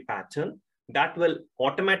dietary pattern, that will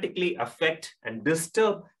automatically affect and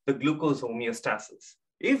disturb the glucose homeostasis.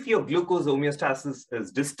 If your glucose homeostasis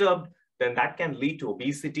is disturbed, then that can lead to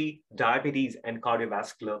obesity, diabetes, and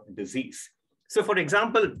cardiovascular disease. So for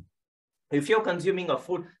example, if you're consuming a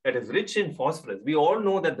food that is rich in phosphorus, we all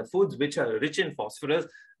know that the foods which are rich in phosphorus,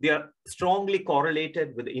 they are strongly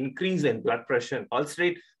correlated with the increase in blood pressure and pulse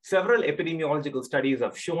rate. Several epidemiological studies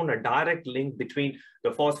have shown a direct link between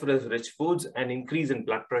the phosphorus-rich foods and increase in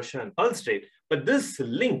blood pressure and pulse rate. But this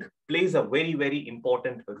link plays a very, very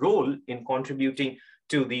important role in contributing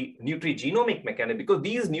to the nutrigenomic mechanism, because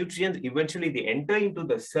these nutrients eventually they enter into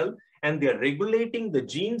the cell and they're regulating the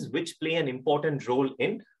genes which play an important role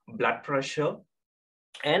in blood pressure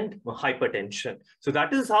and hypertension. So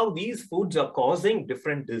that is how these foods are causing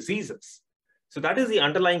different diseases. So that is the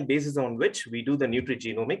underlying basis on which we do the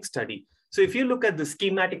nutrigenomic study. So if you look at the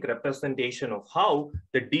schematic representation of how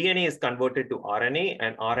the DNA is converted to RNA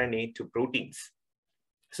and RNA to proteins.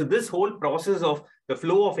 So this whole process of the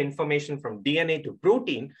flow of information from DNA to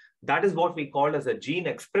protein, that is what we call as a gene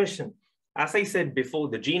expression. As I said before,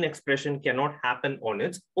 the gene expression cannot happen on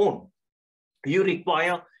its own. You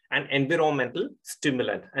require an environmental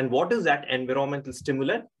stimulant. And what is that environmental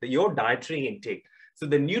stimulant? Your dietary intake. So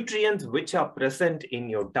the nutrients which are present in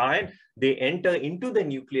your diet, they enter into the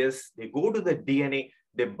nucleus, they go to the DNA,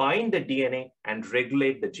 they bind the DNA and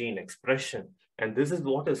regulate the gene expression. And this is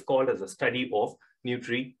what is called as a study of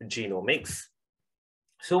nutrigenomics.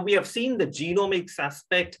 So we have seen the genomics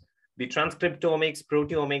aspect, the transcriptomics,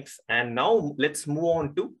 proteomics, and now let's move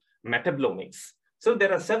on to metabolomics. So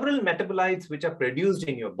there are several metabolites which are produced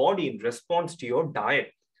in your body in response to your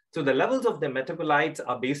diet. So the levels of the metabolites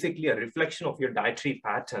are basically a reflection of your dietary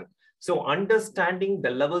pattern. So understanding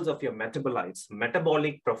the levels of your metabolites,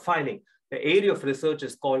 metabolic profiling, the area of research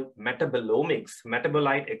is called metabolomics.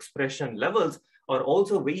 Metabolite expression levels are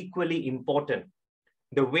also equally important.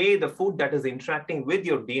 The way the food that is interacting with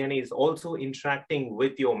your DNA is also interacting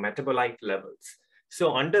with your metabolite levels.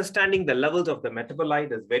 So understanding the levels of the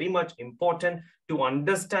metabolite is very much important to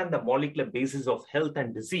understand the molecular basis of health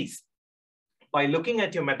and disease. By looking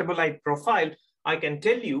at your metabolite profile, I can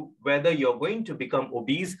tell you whether you're going to become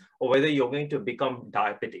obese or whether you're going to become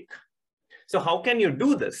diabetic. So how can you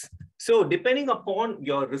do this? So depending upon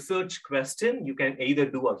your research question, you can either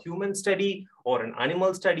do a human study or an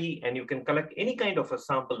animal study, and you can collect any kind of a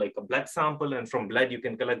sample like a blood sample, and from blood you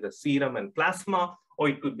can collect the serum and plasma, or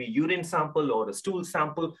it could be urine sample or a stool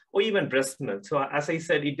sample or even breast milk. So as I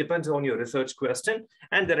said, it depends on your research question,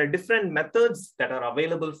 and there are different methods that are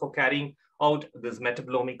available for carrying out this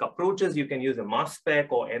metabolomic approaches. You can use a mass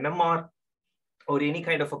spec or NMR or any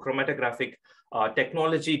kind of a chromatographic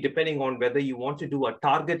technology, depending on whether you want to do a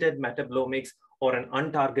targeted metabolomics or an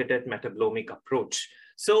untargeted metabolomic approach.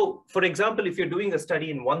 So for example, if you're doing a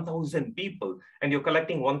study in 1,000 people and you're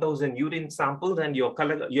collecting 1,000 urine samples and you're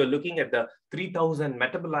looking at the 3,000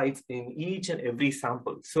 metabolites in each and every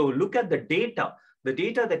sample. So look at the data. The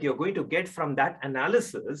data that you're going to get from that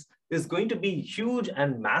analysis is going to be huge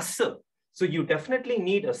and massive. So you definitely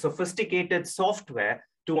need a sophisticated software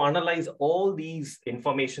to analyze all these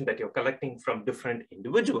information that you're collecting from different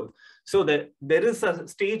individuals. So that there is a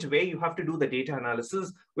stage where you have to do the data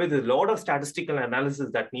analysis with a lot of statistical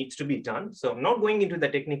analysis that needs to be done. So I'm not going into the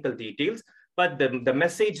technical details, but the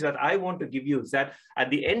message that I want to give you is that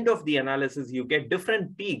at the end of the analysis, you get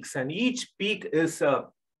different peaks, and each peak is an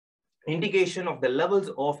indication of the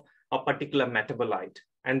levels of a particular metabolite.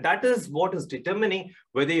 And that is what is determining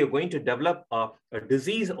whether you're going to develop a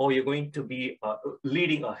disease or you're going to be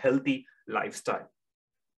leading a healthy lifestyle.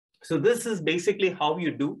 So this is basically how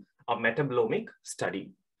you do a metabolomic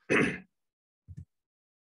study.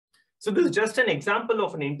 So this is just an example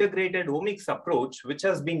of an integrated omics approach which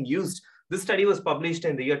has been used. This study was published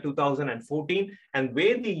in the year 2014, and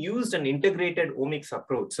where they used an integrated omics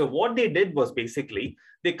approach. So what they did was basically,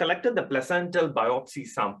 they collected the placental biopsy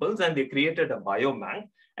samples and they created a biobank.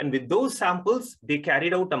 And with those samples, they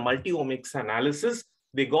carried out a multi-omics analysis.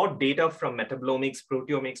 They got data from metabolomics,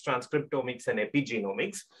 proteomics, transcriptomics, and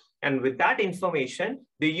epigenomics. And with that information,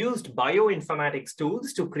 they used bioinformatics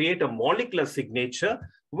tools to create a molecular signature,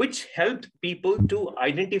 which helped people to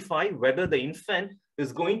identify whether the infant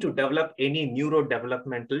is going to develop any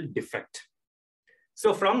neurodevelopmental defect.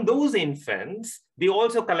 So from those infants, they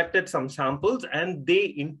also collected some samples and they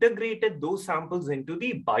integrated those samples into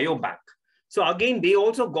the biobank. So again, they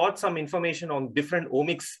also got some information on different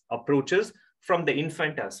omics approaches from the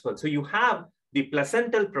infant as well. So you have the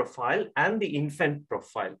placental profile and the infant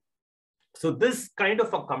profile. So this kind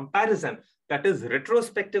of a comparison, that is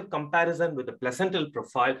retrospective comparison with the placental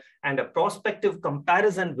profile and a prospective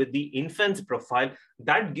comparison with the infant's profile,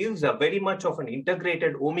 that gives a very much of an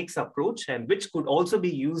integrated omics approach, and which could also be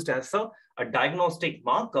used as a diagnostic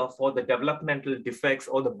marker for the developmental defects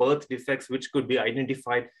or the birth defects, which could be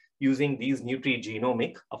identified using these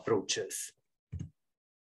nutrigenomic approaches.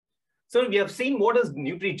 So we have seen what is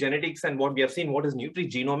nutrigenetics and what we have seen what is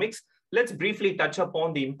nutrigenomics. Let's briefly touch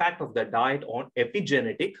upon the impact of the diet on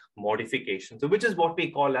epigenetic modification. So which is what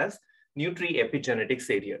we call as nutri-epigenetics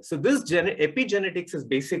area. So this epigenetics is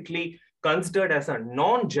basically considered as a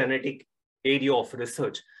non-genetic area of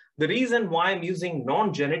research. The reason why I'm using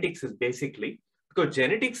non-genetics is basically because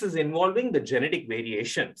genetics is involving the genetic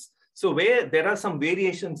variations. So where there are some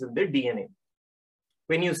variations in the DNA.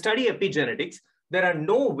 When you study epigenetics, there are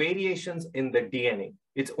no variations in the DNA.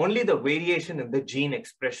 It's only the variation in the gene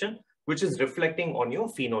expression, which is reflecting on your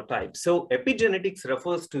phenotype. So epigenetics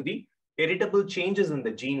refers to the heritable changes in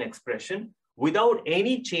the gene expression without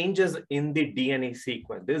any changes in the DNA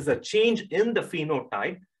sequence. There's a change in the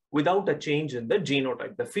phenotype without a change in the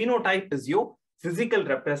genotype. The phenotype is your physical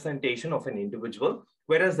representation of an individual,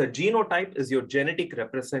 whereas the genotype is your genetic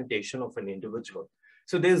representation of an individual.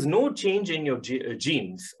 So there's no change in your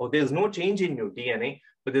genes, or there's no change in your DNA,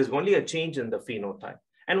 but there's only a change in the phenotype.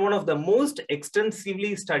 And one of the most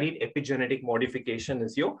extensively studied epigenetic modification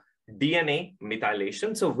is your DNA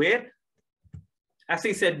methylation. So where, as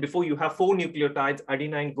I said before, you have 4 nucleotides,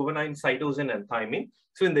 adenine, guanine, cytosine, and thymine.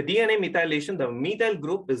 So in the DNA methylation, the methyl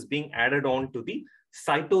group is being added on to the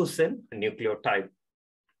cytosine nucleotide.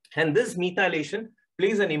 And this methylation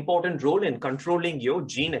plays an important role in controlling your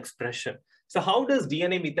gene expression. So how does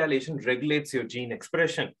DNA methylation regulates your gene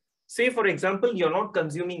expression? Say, for example, you're not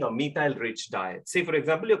consuming a methyl-rich diet. Say, for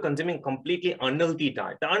example, you're consuming completely unhealthy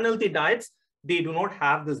diet. The unhealthy diets, they do not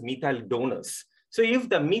have this methyl donors. So if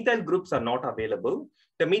the methyl groups are not available,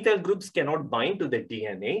 the methyl groups cannot bind to the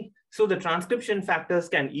DNA. So the transcription factors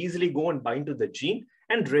can easily go and bind to the gene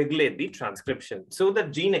and regulate the transcription. So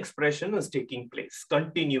that gene expression is taking place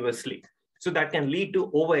continuously. So that can lead to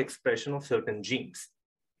overexpression of certain genes.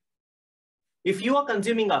 If you are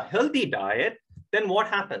consuming a healthy diet, then what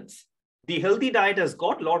happens? The healthy diet has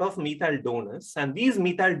got a lot of methyl donors, and these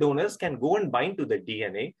methyl donors can go and bind to the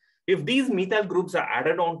DNA. If these methyl groups are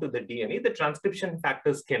added on to the DNA, the transcription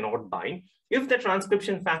factors cannot bind. If the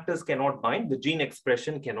transcription factors cannot bind, the gene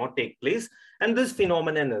expression cannot take place. And this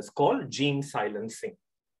phenomenon is called gene silencing.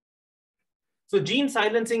 So gene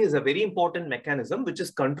silencing is a very important mechanism which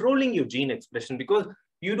is controlling your gene expression, because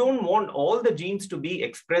you don't want all the genes to be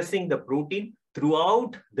expressing the protein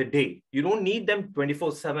throughout the day. You don't need them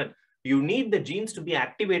 24/7. You need the genes to be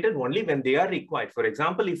activated only when they are required. For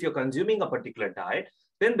example, if you're consuming a particular diet,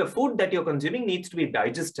 then the food that you're consuming needs to be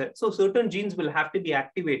digested. So certain genes will have to be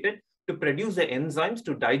activated to produce the enzymes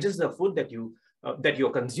to digest the food that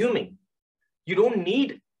you're consuming. You don't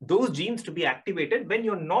need those genes to be activated when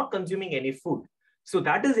you're not consuming any food. So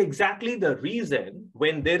that is exactly the reason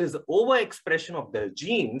when there is overexpression of the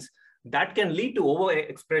genes, that can lead to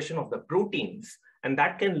overexpression of the proteins, and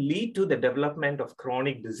that can lead to the development of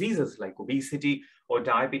chronic diseases like obesity or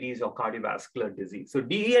diabetes or cardiovascular disease. So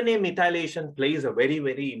DNA methylation plays a very,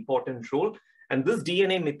 very important role. And this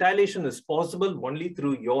DNA methylation is possible only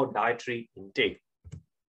through your dietary intake.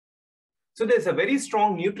 So there's a very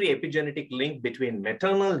strong nutri-epigenetic link between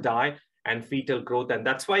maternal diet and fetal growth. And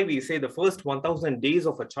that's why we say the first 1,000 days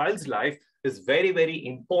of a child's life is very, very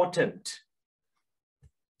important.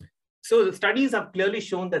 So the studies have clearly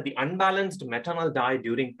shown that the unbalanced maternal diet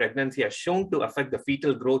during pregnancy has shown to affect the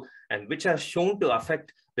fetal growth, and which has shown to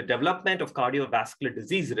affect the development of cardiovascular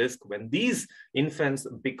disease risk when these infants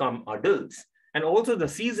become adults. And also the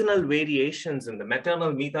seasonal variations in the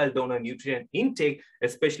maternal methyl donor nutrient intake,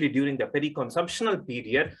 especially during the periconsumptional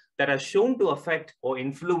period, that has shown to affect or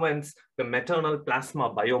influence the maternal plasma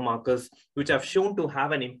biomarkers, which have shown to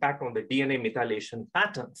have an impact on the DNA methylation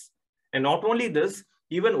patterns. And not only this,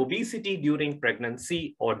 even obesity during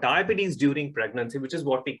pregnancy or diabetes during pregnancy, which is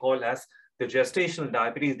what we call as the gestational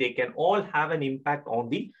diabetes, they can all have an impact on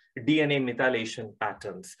the DNA methylation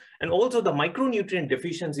patterns. And also the micronutrient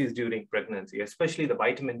deficiencies during pregnancy, especially the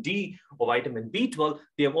vitamin D or vitamin B12,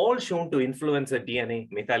 they have all shown to influence the DNA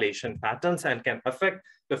methylation patterns and can affect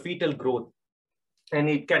the fetal growth. And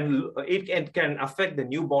it can affect the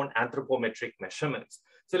newborn anthropometric measurements.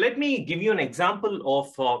 So let me give you an example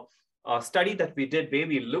of a study that we did where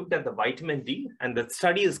we looked at the vitamin D, and the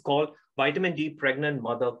study is called Vitamin D Pregnant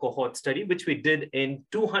Mother Cohort Study, which we did in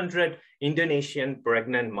 200 Indonesian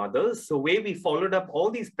pregnant mothers. So where we followed up all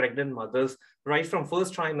these pregnant mothers right from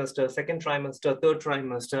first trimester, second trimester, third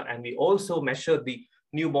trimester, and we also measured the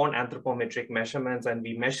newborn anthropometric measurements, and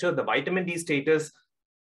we measured the vitamin D status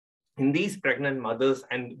in these pregnant mothers.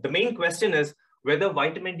 And the main question is whether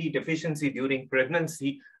vitamin D deficiency during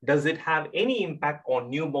pregnancy, does it have any impact on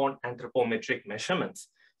newborn anthropometric measurements?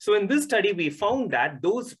 So in this study, we found that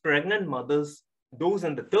those pregnant mothers, those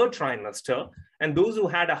in the third trimester, and those who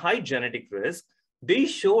had a high genetic risk, they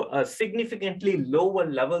show a significantly lower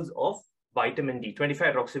levels of vitamin D,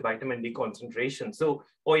 25-hydroxyvitamin D concentration. So,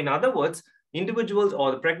 or in other words, individuals or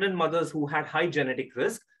the pregnant mothers who had high genetic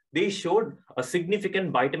risk, they showed a significant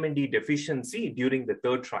vitamin D deficiency during the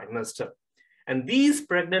third trimester. And these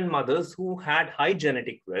pregnant mothers who had high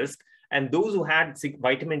genetic risk and those who had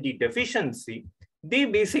vitamin D deficiency, they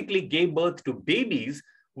basically gave birth to babies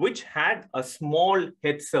which had a small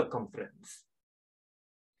head circumference.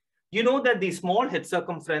 You know that the small head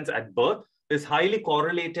circumference at birth is highly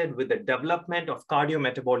correlated with the development of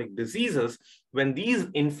cardiometabolic diseases when these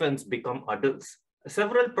infants become adults.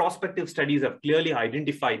 Several prospective studies have clearly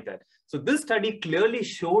identified that. So this study clearly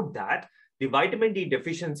showed that the vitamin D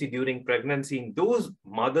deficiency during pregnancy in those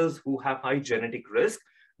mothers who have high genetic risk,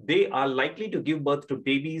 they are likely to give birth to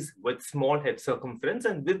babies with small head circumference,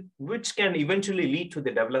 and which can eventually lead to the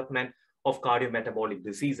development of cardiometabolic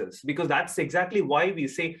diseases. Because that's exactly why we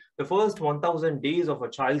say the first 1,000 days of a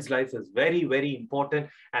child's life is very, very important.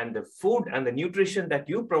 And the food and the nutrition that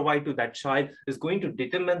you provide to that child is going to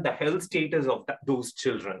determine the health status of those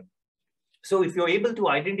children. So if you're able to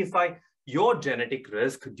identify your genetic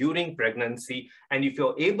risk during pregnancy, and if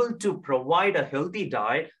you're able to provide a healthy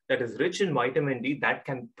diet that is rich in vitamin D, that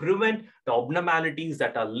can prevent the abnormalities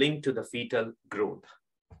that are linked to the fetal growth.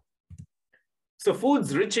 So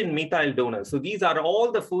foods rich in methyl donors. So these are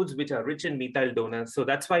all the foods which are rich in methyl donors. So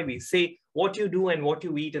that's why we say what you do and what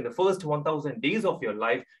you eat in the first 1,000 days of your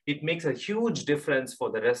life, it makes a huge difference for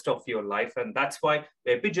the rest of your life. And that's why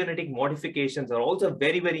the epigenetic modifications are also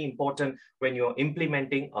very, very important when you're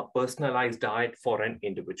implementing a personalized diet for an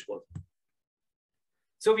individual.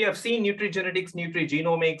 So we have seen nutrigenetics,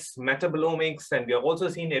 nutrigenomics, metabolomics, and we have also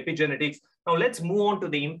seen epigenetics. Now let's move on to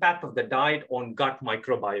the impact of the diet on gut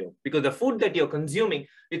microbiome, because the food that you're consuming,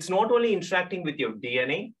 it's not only interacting with your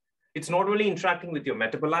DNA, it's not only interacting with your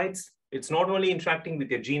metabolites, It's not only interacting with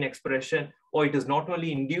your gene expression, or it is not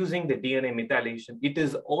only inducing the DNA methylation, it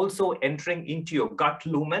is also entering into your gut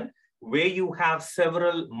lumen where you have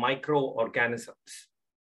several microorganisms.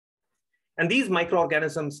 And these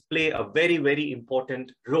microorganisms play a very, very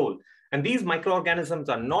important role. And these microorganisms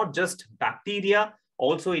are not just bacteria,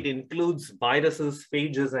 also it includes viruses,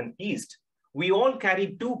 phages, and yeast. We all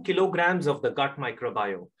carry 2 kilograms of the gut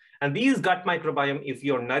microbiome. And these gut microbiome, if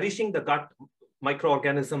you're nourishing the gut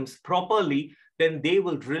microorganisms properly, then they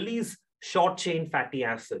will release short chain fatty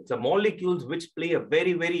acids, the molecules which play a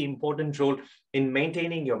very, very important role in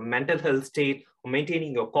maintaining your mental health state,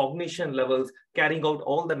 maintaining your cognition levels, carrying out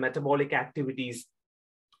all the metabolic activities,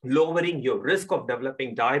 lowering your risk of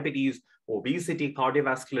developing diabetes, obesity,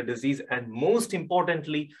 cardiovascular disease, and most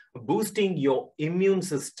importantly, boosting your immune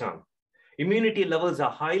system. Immunity levels are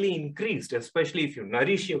highly increased, especially if you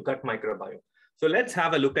nourish your gut microbiome. So let's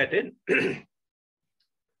have a look at it.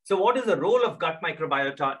 So what is the role of gut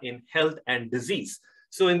microbiota in health and disease?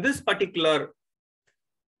 So in this particular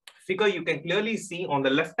figure, you can clearly see on the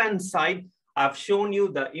left-hand side, I've shown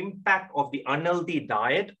you the impact of the unhealthy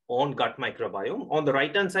diet on gut microbiome. On the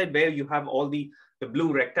right-hand side, where you have all the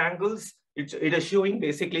blue rectangles, it is showing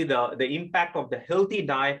basically the impact of the healthy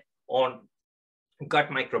diet on gut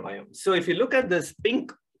microbiome. So if you look at this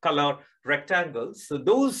pink color rectangles, so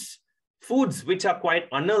those foods which are quite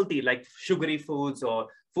unhealthy, like sugary foods or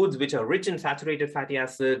foods which are rich in saturated fatty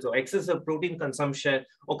acids or excessive protein consumption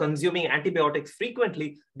or consuming antibiotics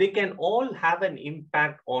frequently, they can all have an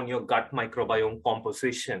impact on your gut microbiome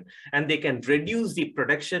composition, and they can reduce the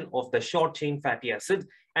production of the short chain fatty acids,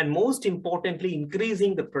 and most importantly,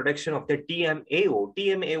 increasing the production of the TMAO.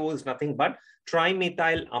 TMAO is nothing but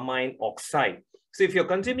trimethylamine oxide. So if you're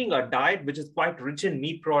consuming a diet which is quite rich in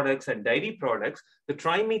meat products and dairy products, the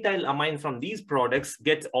trimethylamine from these products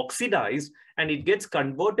gets oxidized and it gets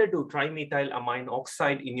converted to trimethylamine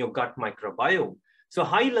oxide in your gut microbiome. So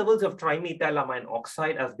high levels of trimethylamine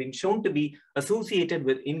oxide has been shown to be associated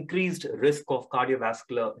with increased risk of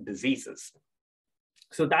cardiovascular diseases.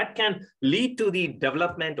 So that can lead to the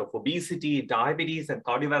development of obesity, diabetes, and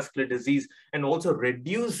cardiovascular disease, and also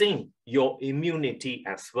reducing your immunity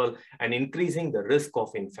as well and increasing the risk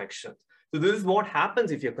of infections. So this is what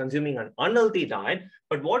happens if you're consuming an unhealthy diet.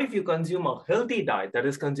 But what if you consume a healthy diet that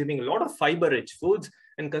is consuming a lot of fiber-rich foods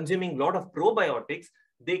and consuming a lot of probiotics?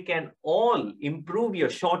 They can all improve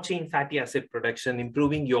your short chain fatty acid production,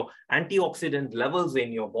 improving your antioxidant levels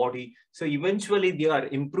in your body. So eventually they are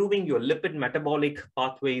improving your lipid metabolic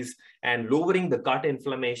pathways and lowering the gut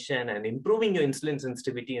inflammation and improving your insulin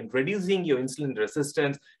sensitivity and reducing your insulin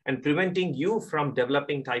resistance and preventing you from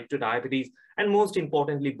developing type 2 diabetes. And most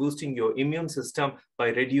importantly, boosting your immune system by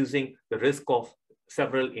reducing the risk of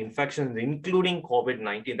several infections, including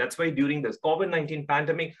COVID-19. That's why during this COVID-19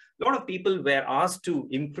 pandemic, a lot of people were asked to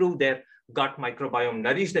improve their gut microbiome,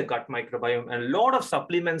 nourish their gut microbiome, and a lot of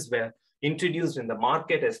supplements were introduced in the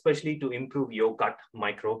market, especially to improve your gut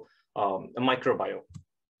microbiome.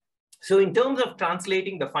 So in terms of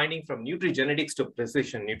translating the finding from nutrigenetics to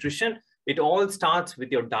precision nutrition, it all starts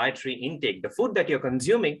with your dietary intake. The food that you're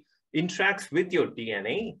consuming interacts with your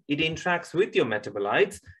DNA, it interacts with your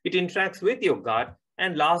metabolites, it interacts with your gut,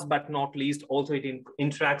 and last but not least, also it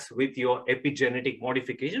interacts with your epigenetic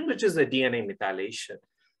modification, which is the DNA methylation.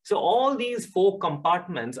 So all these 4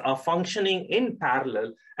 compartments are functioning in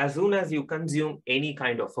parallel as soon as you consume any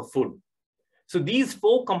kind of a food. So these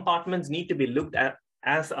 4 compartments need to be looked at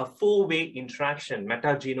as a 4-way interaction: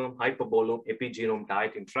 metagenome, hyperbolome, epigenome,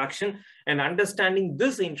 diet interaction. And understanding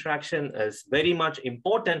this interaction is very much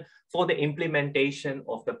important for the implementation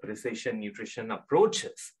of the precision nutrition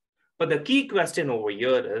approaches. But the key question over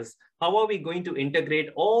here is, how are we going to integrate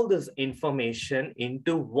all this information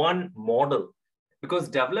into one model? Because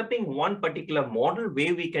developing one particular model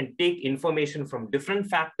where we can take information from different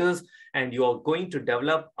factors and you are going to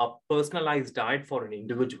develop a personalized diet for an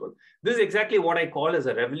individual. This is exactly what I call as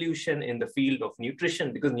a revolution in the field of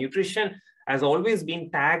nutrition, because nutrition has always been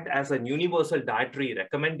tagged as a universal dietary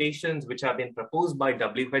recommendations which have been proposed by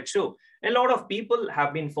WHO. A lot of people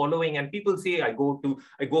have been following, and people say, I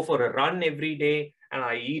go for a run every day and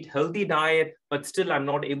I eat healthy diet, but still I'm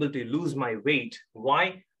not able to lose my weight.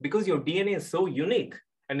 Why? Because your DNA is so unique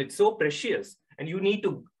and it's so precious, and you need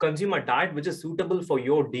to consume a diet which is suitable for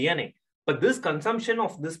your DNA. But this consumption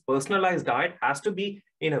of this personalized diet has to be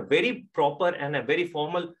in a very proper and a very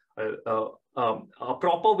formal, a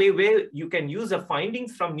proper way where you can use the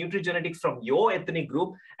findings from nutrigenetics from your ethnic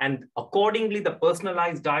group, and accordingly the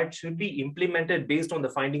personalized diet should be implemented based on the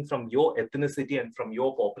findings from your ethnicity and from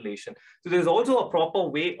your population. So there's also a proper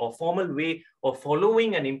way or formal way of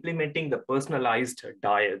following and implementing the personalized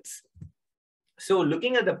diets. So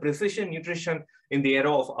looking at the precision nutrition in the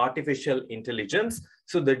era of artificial intelligence,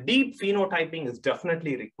 so the deep phenotyping is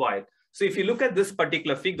definitely required. So if you look at this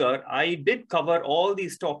particular figure, I did cover all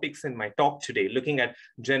these topics in my talk today, looking at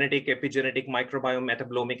genetic, epigenetic, microbiome,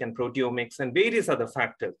 metabolomic, and proteomics, and various other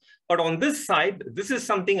factors. But on this side, this is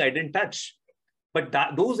something I didn't touch. But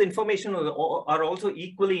those information are also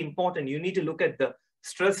equally important. You need to look at the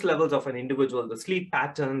stress levels of an individual, the sleep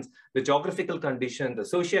patterns, the geographical condition, the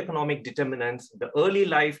socioeconomic determinants, the early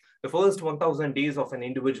life, the first 1,000 days of an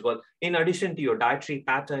individual, in addition to your dietary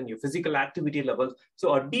pattern, your physical activity levels.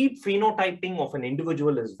 So a deep phenotyping of an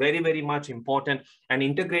individual is very, very much important, and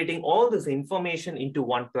integrating all this information into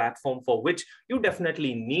one platform, for which you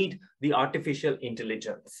definitely need the artificial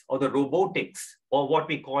intelligence or the robotics, or what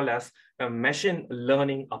we call as machine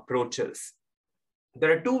learning approaches. There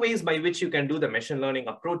are two ways by which you can do the machine learning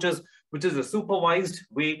approaches, which is a supervised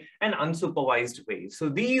way and unsupervised way. So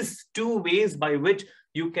these two ways by which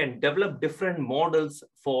you can develop different models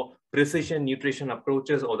for precision nutrition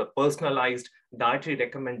approaches or the personalized dietary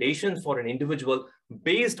recommendations for an individual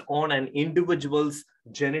based on an individual's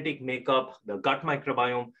genetic makeup, the gut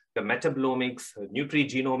microbiome, the metabolomics,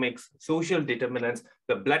 nutrigenomics, social determinants,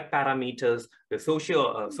 the blood parameters, the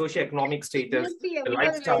socioeconomic status, the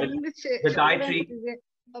lifestyle, the dietary.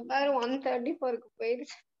 134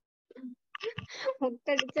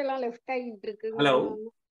 Hello,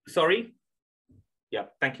 sorry. Yeah,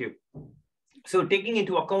 thank you. So taking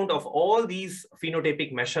into account of all these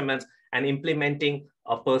phenotypic measurements and implementing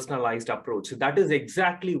a personalized approach. So that is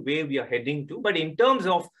exactly where we are heading to. But in terms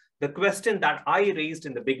of the question that I raised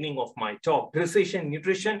in the beginning of my talk, precision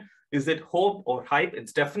nutrition, is it hope or hype?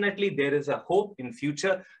 It's definitely, there is a hope in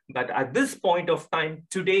future. But at this point of time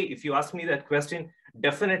today, if you ask me that question,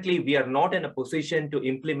 definitely we are not in a position to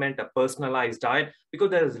implement a personalized diet,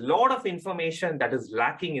 because there is a lot of information that is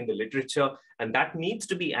lacking in the literature, and that needs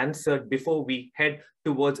to be answered before we head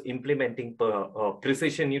towards implementing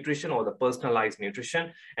precision nutrition or the personalized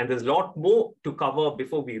nutrition. And there's a lot more to cover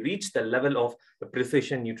before we reach the level of the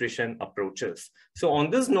precision nutrition approaches. So on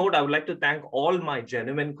this note, I would like to thank all my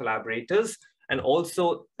genuine collaborators, and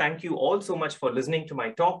also thank you all so much for listening to my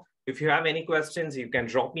talk. If you have any questions, you can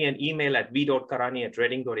drop me an email at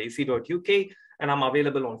v.karani@reading.ac.uk, and I'm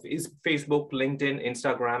available on Facebook, LinkedIn,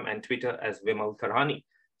 Instagram, and Twitter as Vimal Karani.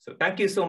 So thank you so much.